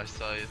 but I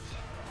saw it.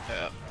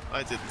 Yeah,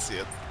 I didn't see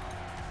it.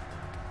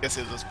 Guess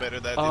it was better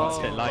that I Oh.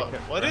 didn't see it. Like it.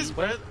 What is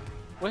Brad?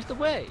 Where's the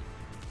way?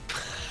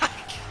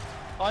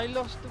 I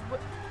lost the way.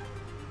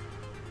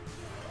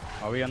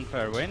 Are we on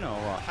fair win or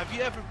what? Have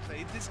you ever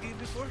played this game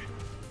before?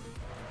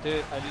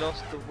 Dude, I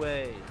lost the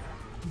way.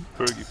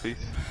 Fergie, please.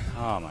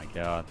 Oh my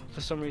god.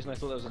 For some reason I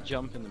thought there was a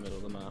jump in the middle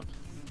of the map.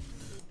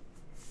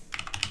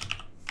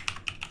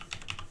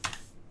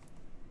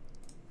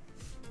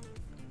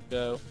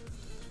 Go.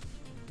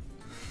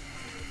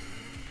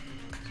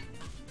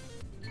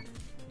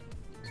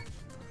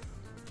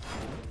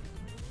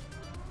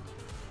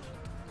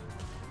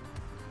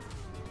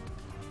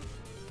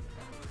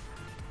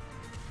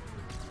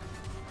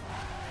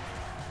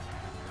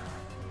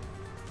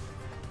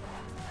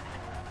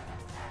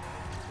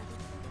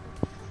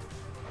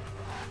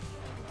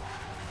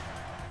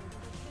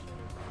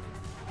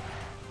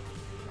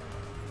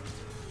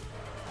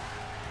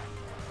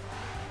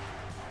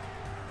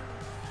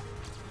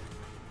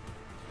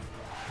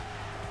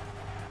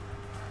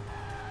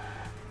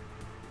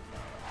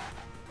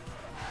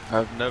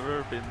 I've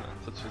never been on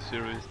such a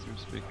serious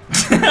TeamSpeak.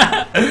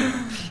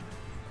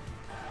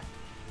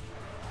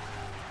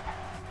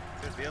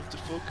 We have to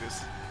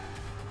focus.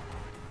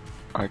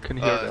 I can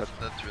hear that. It's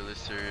not really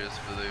serious,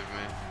 believe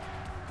me.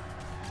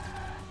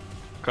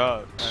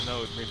 God, I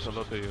know it means a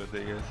lot to you, the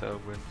ESL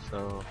win,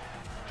 so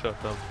shut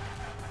up.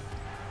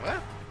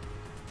 What?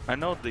 I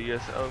know the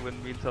ESL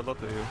win means a lot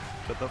to you.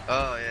 Shut up.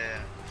 Oh,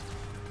 yeah.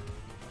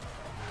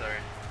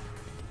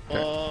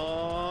 Sorry.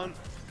 On.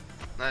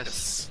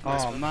 Nice.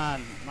 Nice Oh one.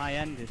 man, my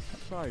end is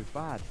so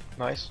bad.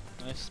 Nice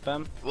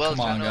spam. Well,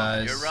 Come on, Jono,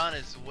 guys. your run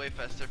is way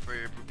faster for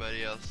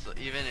everybody else, so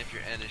even if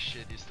your end is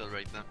shit, you still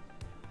right now.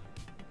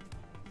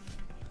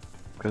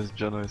 Because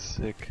Jono is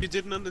sick. You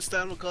didn't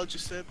understand what Carl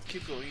just said?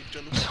 Keep going,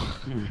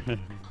 Jonathan.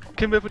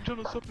 Can we have a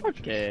Jono stop?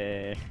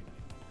 Okay.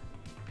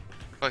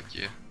 Fuck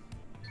you.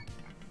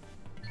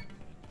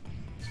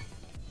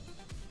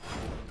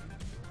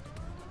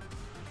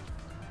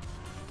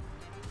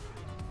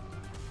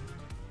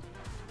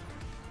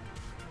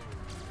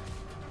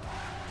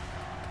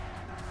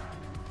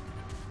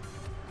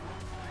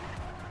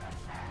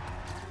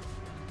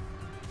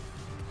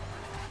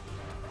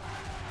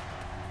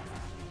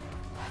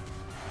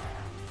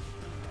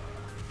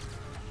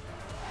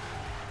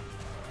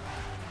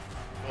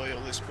 Oh, you're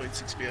only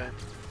 0.6 behind.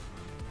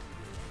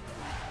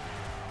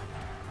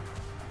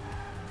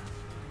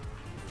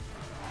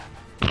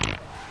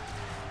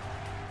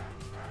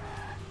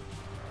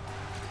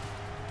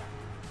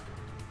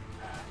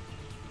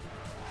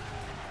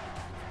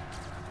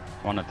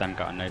 One of them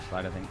got a no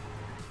slide, I think.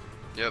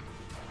 Yep.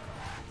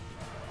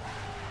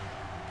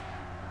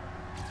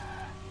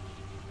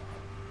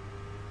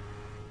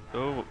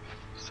 Oh,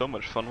 so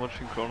much fun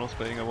watching Kronos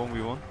playing a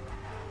 1v1.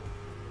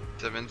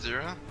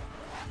 7-0?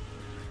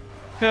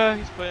 Yeah,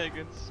 he's playing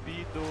against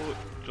Vito,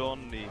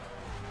 Johnny.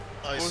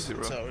 Nice, 4-0.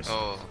 it's ours.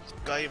 Oh.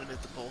 Guy even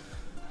hit the pole.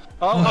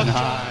 Oh, Nice.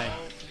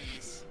 Oh,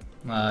 please.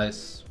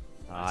 Nice.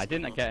 I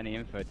didn't get any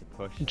info to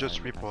push. Just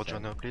so report that's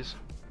it. Jono, please.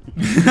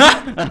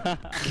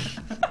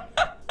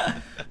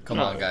 Come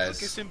on, Okay, guys.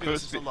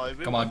 Symbiosis is alive.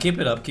 Come on, keep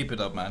it up,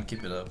 man.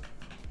 Keep it up.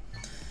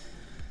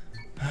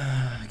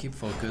 Keep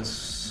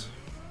focus.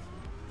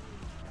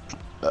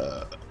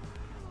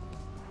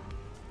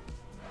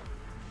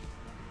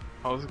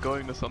 How's it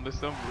going the Sunday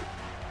summer?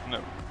 No,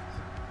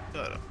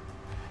 No.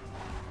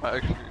 I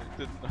actually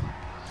didn't know.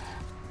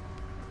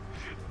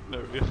 No,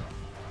 real.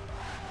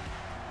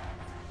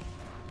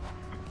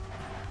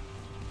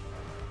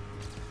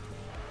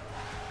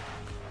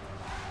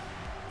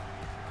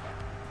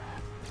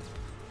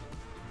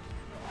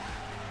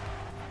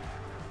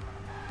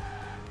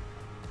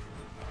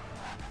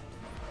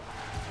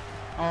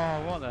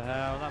 Oh, what the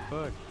hell? That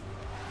bug.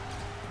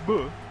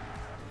 Buh.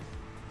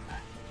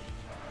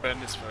 Ben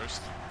is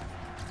first.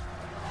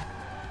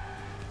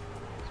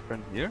 Is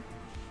friend here?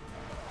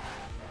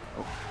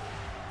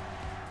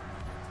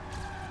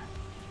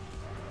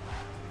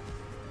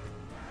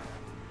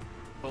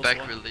 Close Back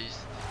one. released.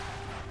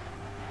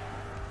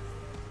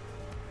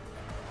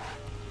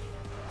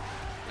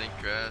 Link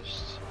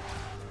crashed.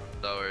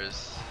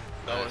 Towers.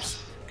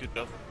 Towers. Good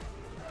job.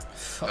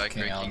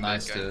 Fucking hell, Backbreaking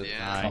nice that guy at dude. the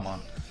end. Come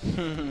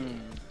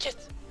on. Yes.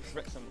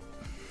 Wrexham.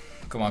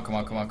 Come on, come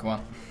on, come on, come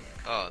on.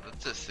 Oh,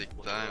 that's a sick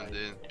time,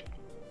 dude.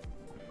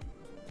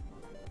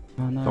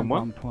 Oh no, Someone?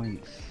 1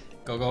 point.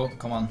 Go, go,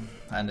 come on.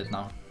 End it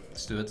now.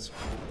 Let's do it.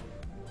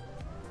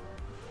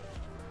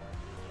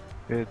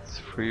 It's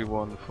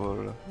 3-1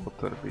 for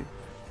WaterBottle.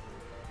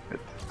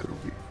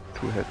 It's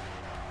 2 head.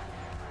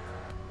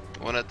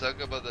 Wanna talk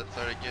about that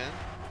start again?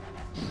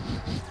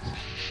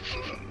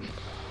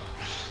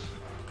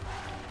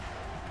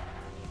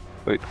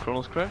 Wait,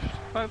 Kronos crashed?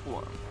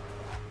 5-1.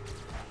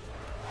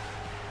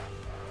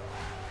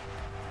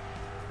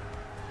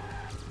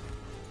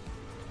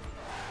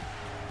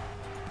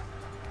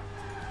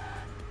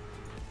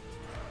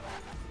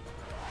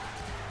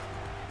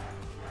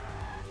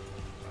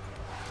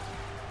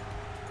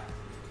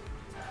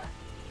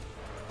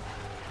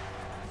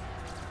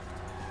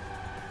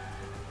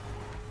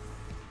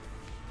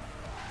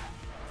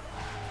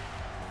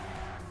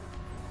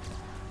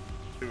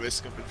 The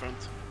risk up in front.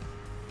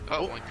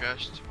 Oh, one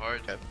crashed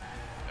hard. Okay.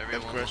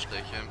 Everyone will crashed.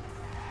 take him.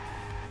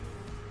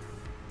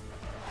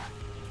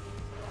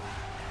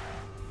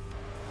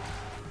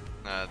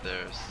 Nah,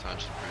 there's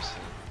 100%.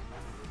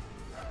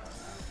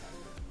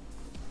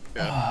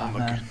 Yeah, Oh,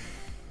 unlucky. man.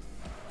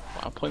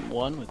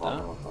 1.1 with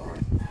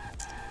that.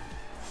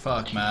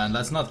 Fuck, man.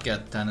 Let's not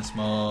get tennis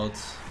mode.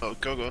 Oh,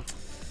 go.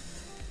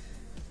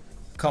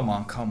 Come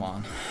on, come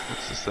on.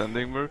 What's the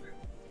standing, Merc?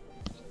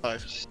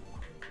 5.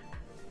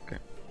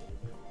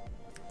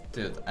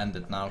 Dude, end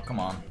it now.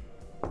 Come on.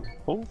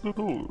 Hold the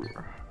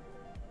door.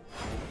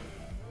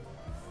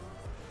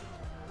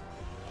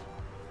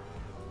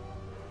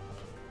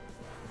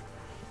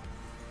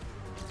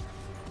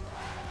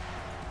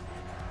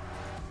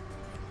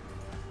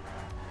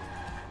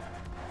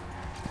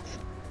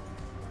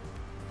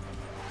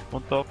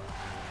 On top.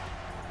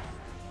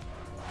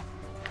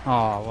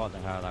 Oh, what the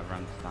hell? That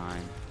runs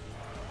time.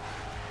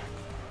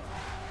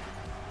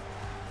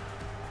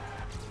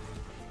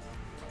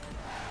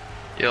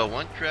 Yo,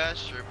 one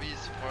crash,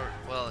 Sherby's far.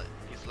 Well,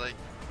 he's like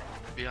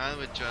behind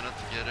with Jonah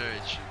together.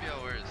 It should be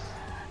ours.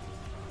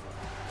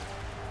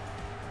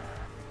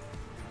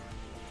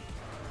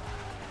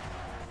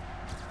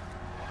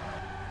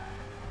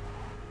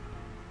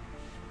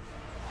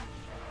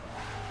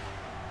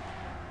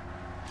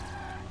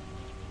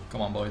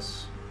 Come on,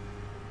 boys.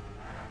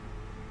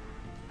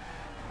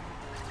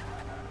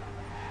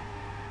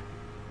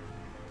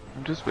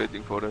 I'm just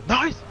waiting for that.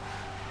 Nice!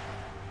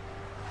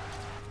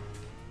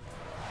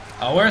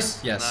 Ours?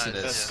 Yes, it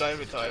Nice. is. Sky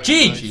retired.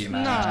 GG,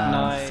 man.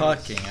 Nice.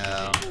 Fucking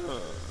hell.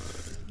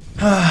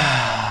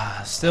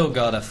 Still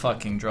got a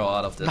fucking draw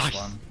out of this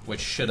one, which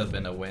should have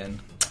been a win.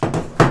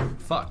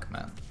 Fuck,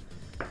 man.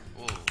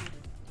 Whoa.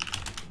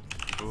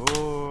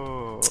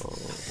 Oh,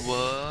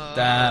 Whoa.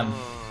 Damn.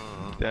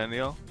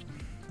 Daniel.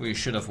 We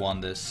should have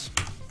won this.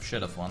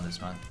 Should have won this,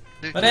 man.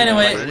 Dude, But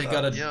anyway, ready? we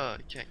got a Yo,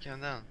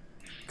 calm down.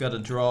 got a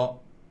draw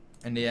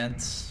in the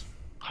end.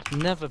 I've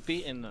never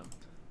beaten them.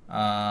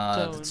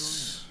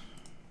 That's,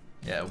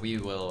 yeah, we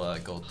will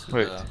go to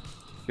Wait. the.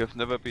 You've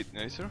never beaten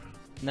Acer?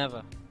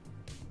 Never.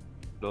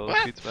 Lol,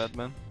 What? beats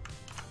Madman.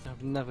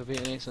 I've never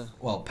beaten Acer.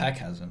 Well, Pack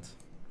hasn't.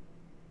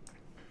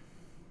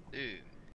 Dude.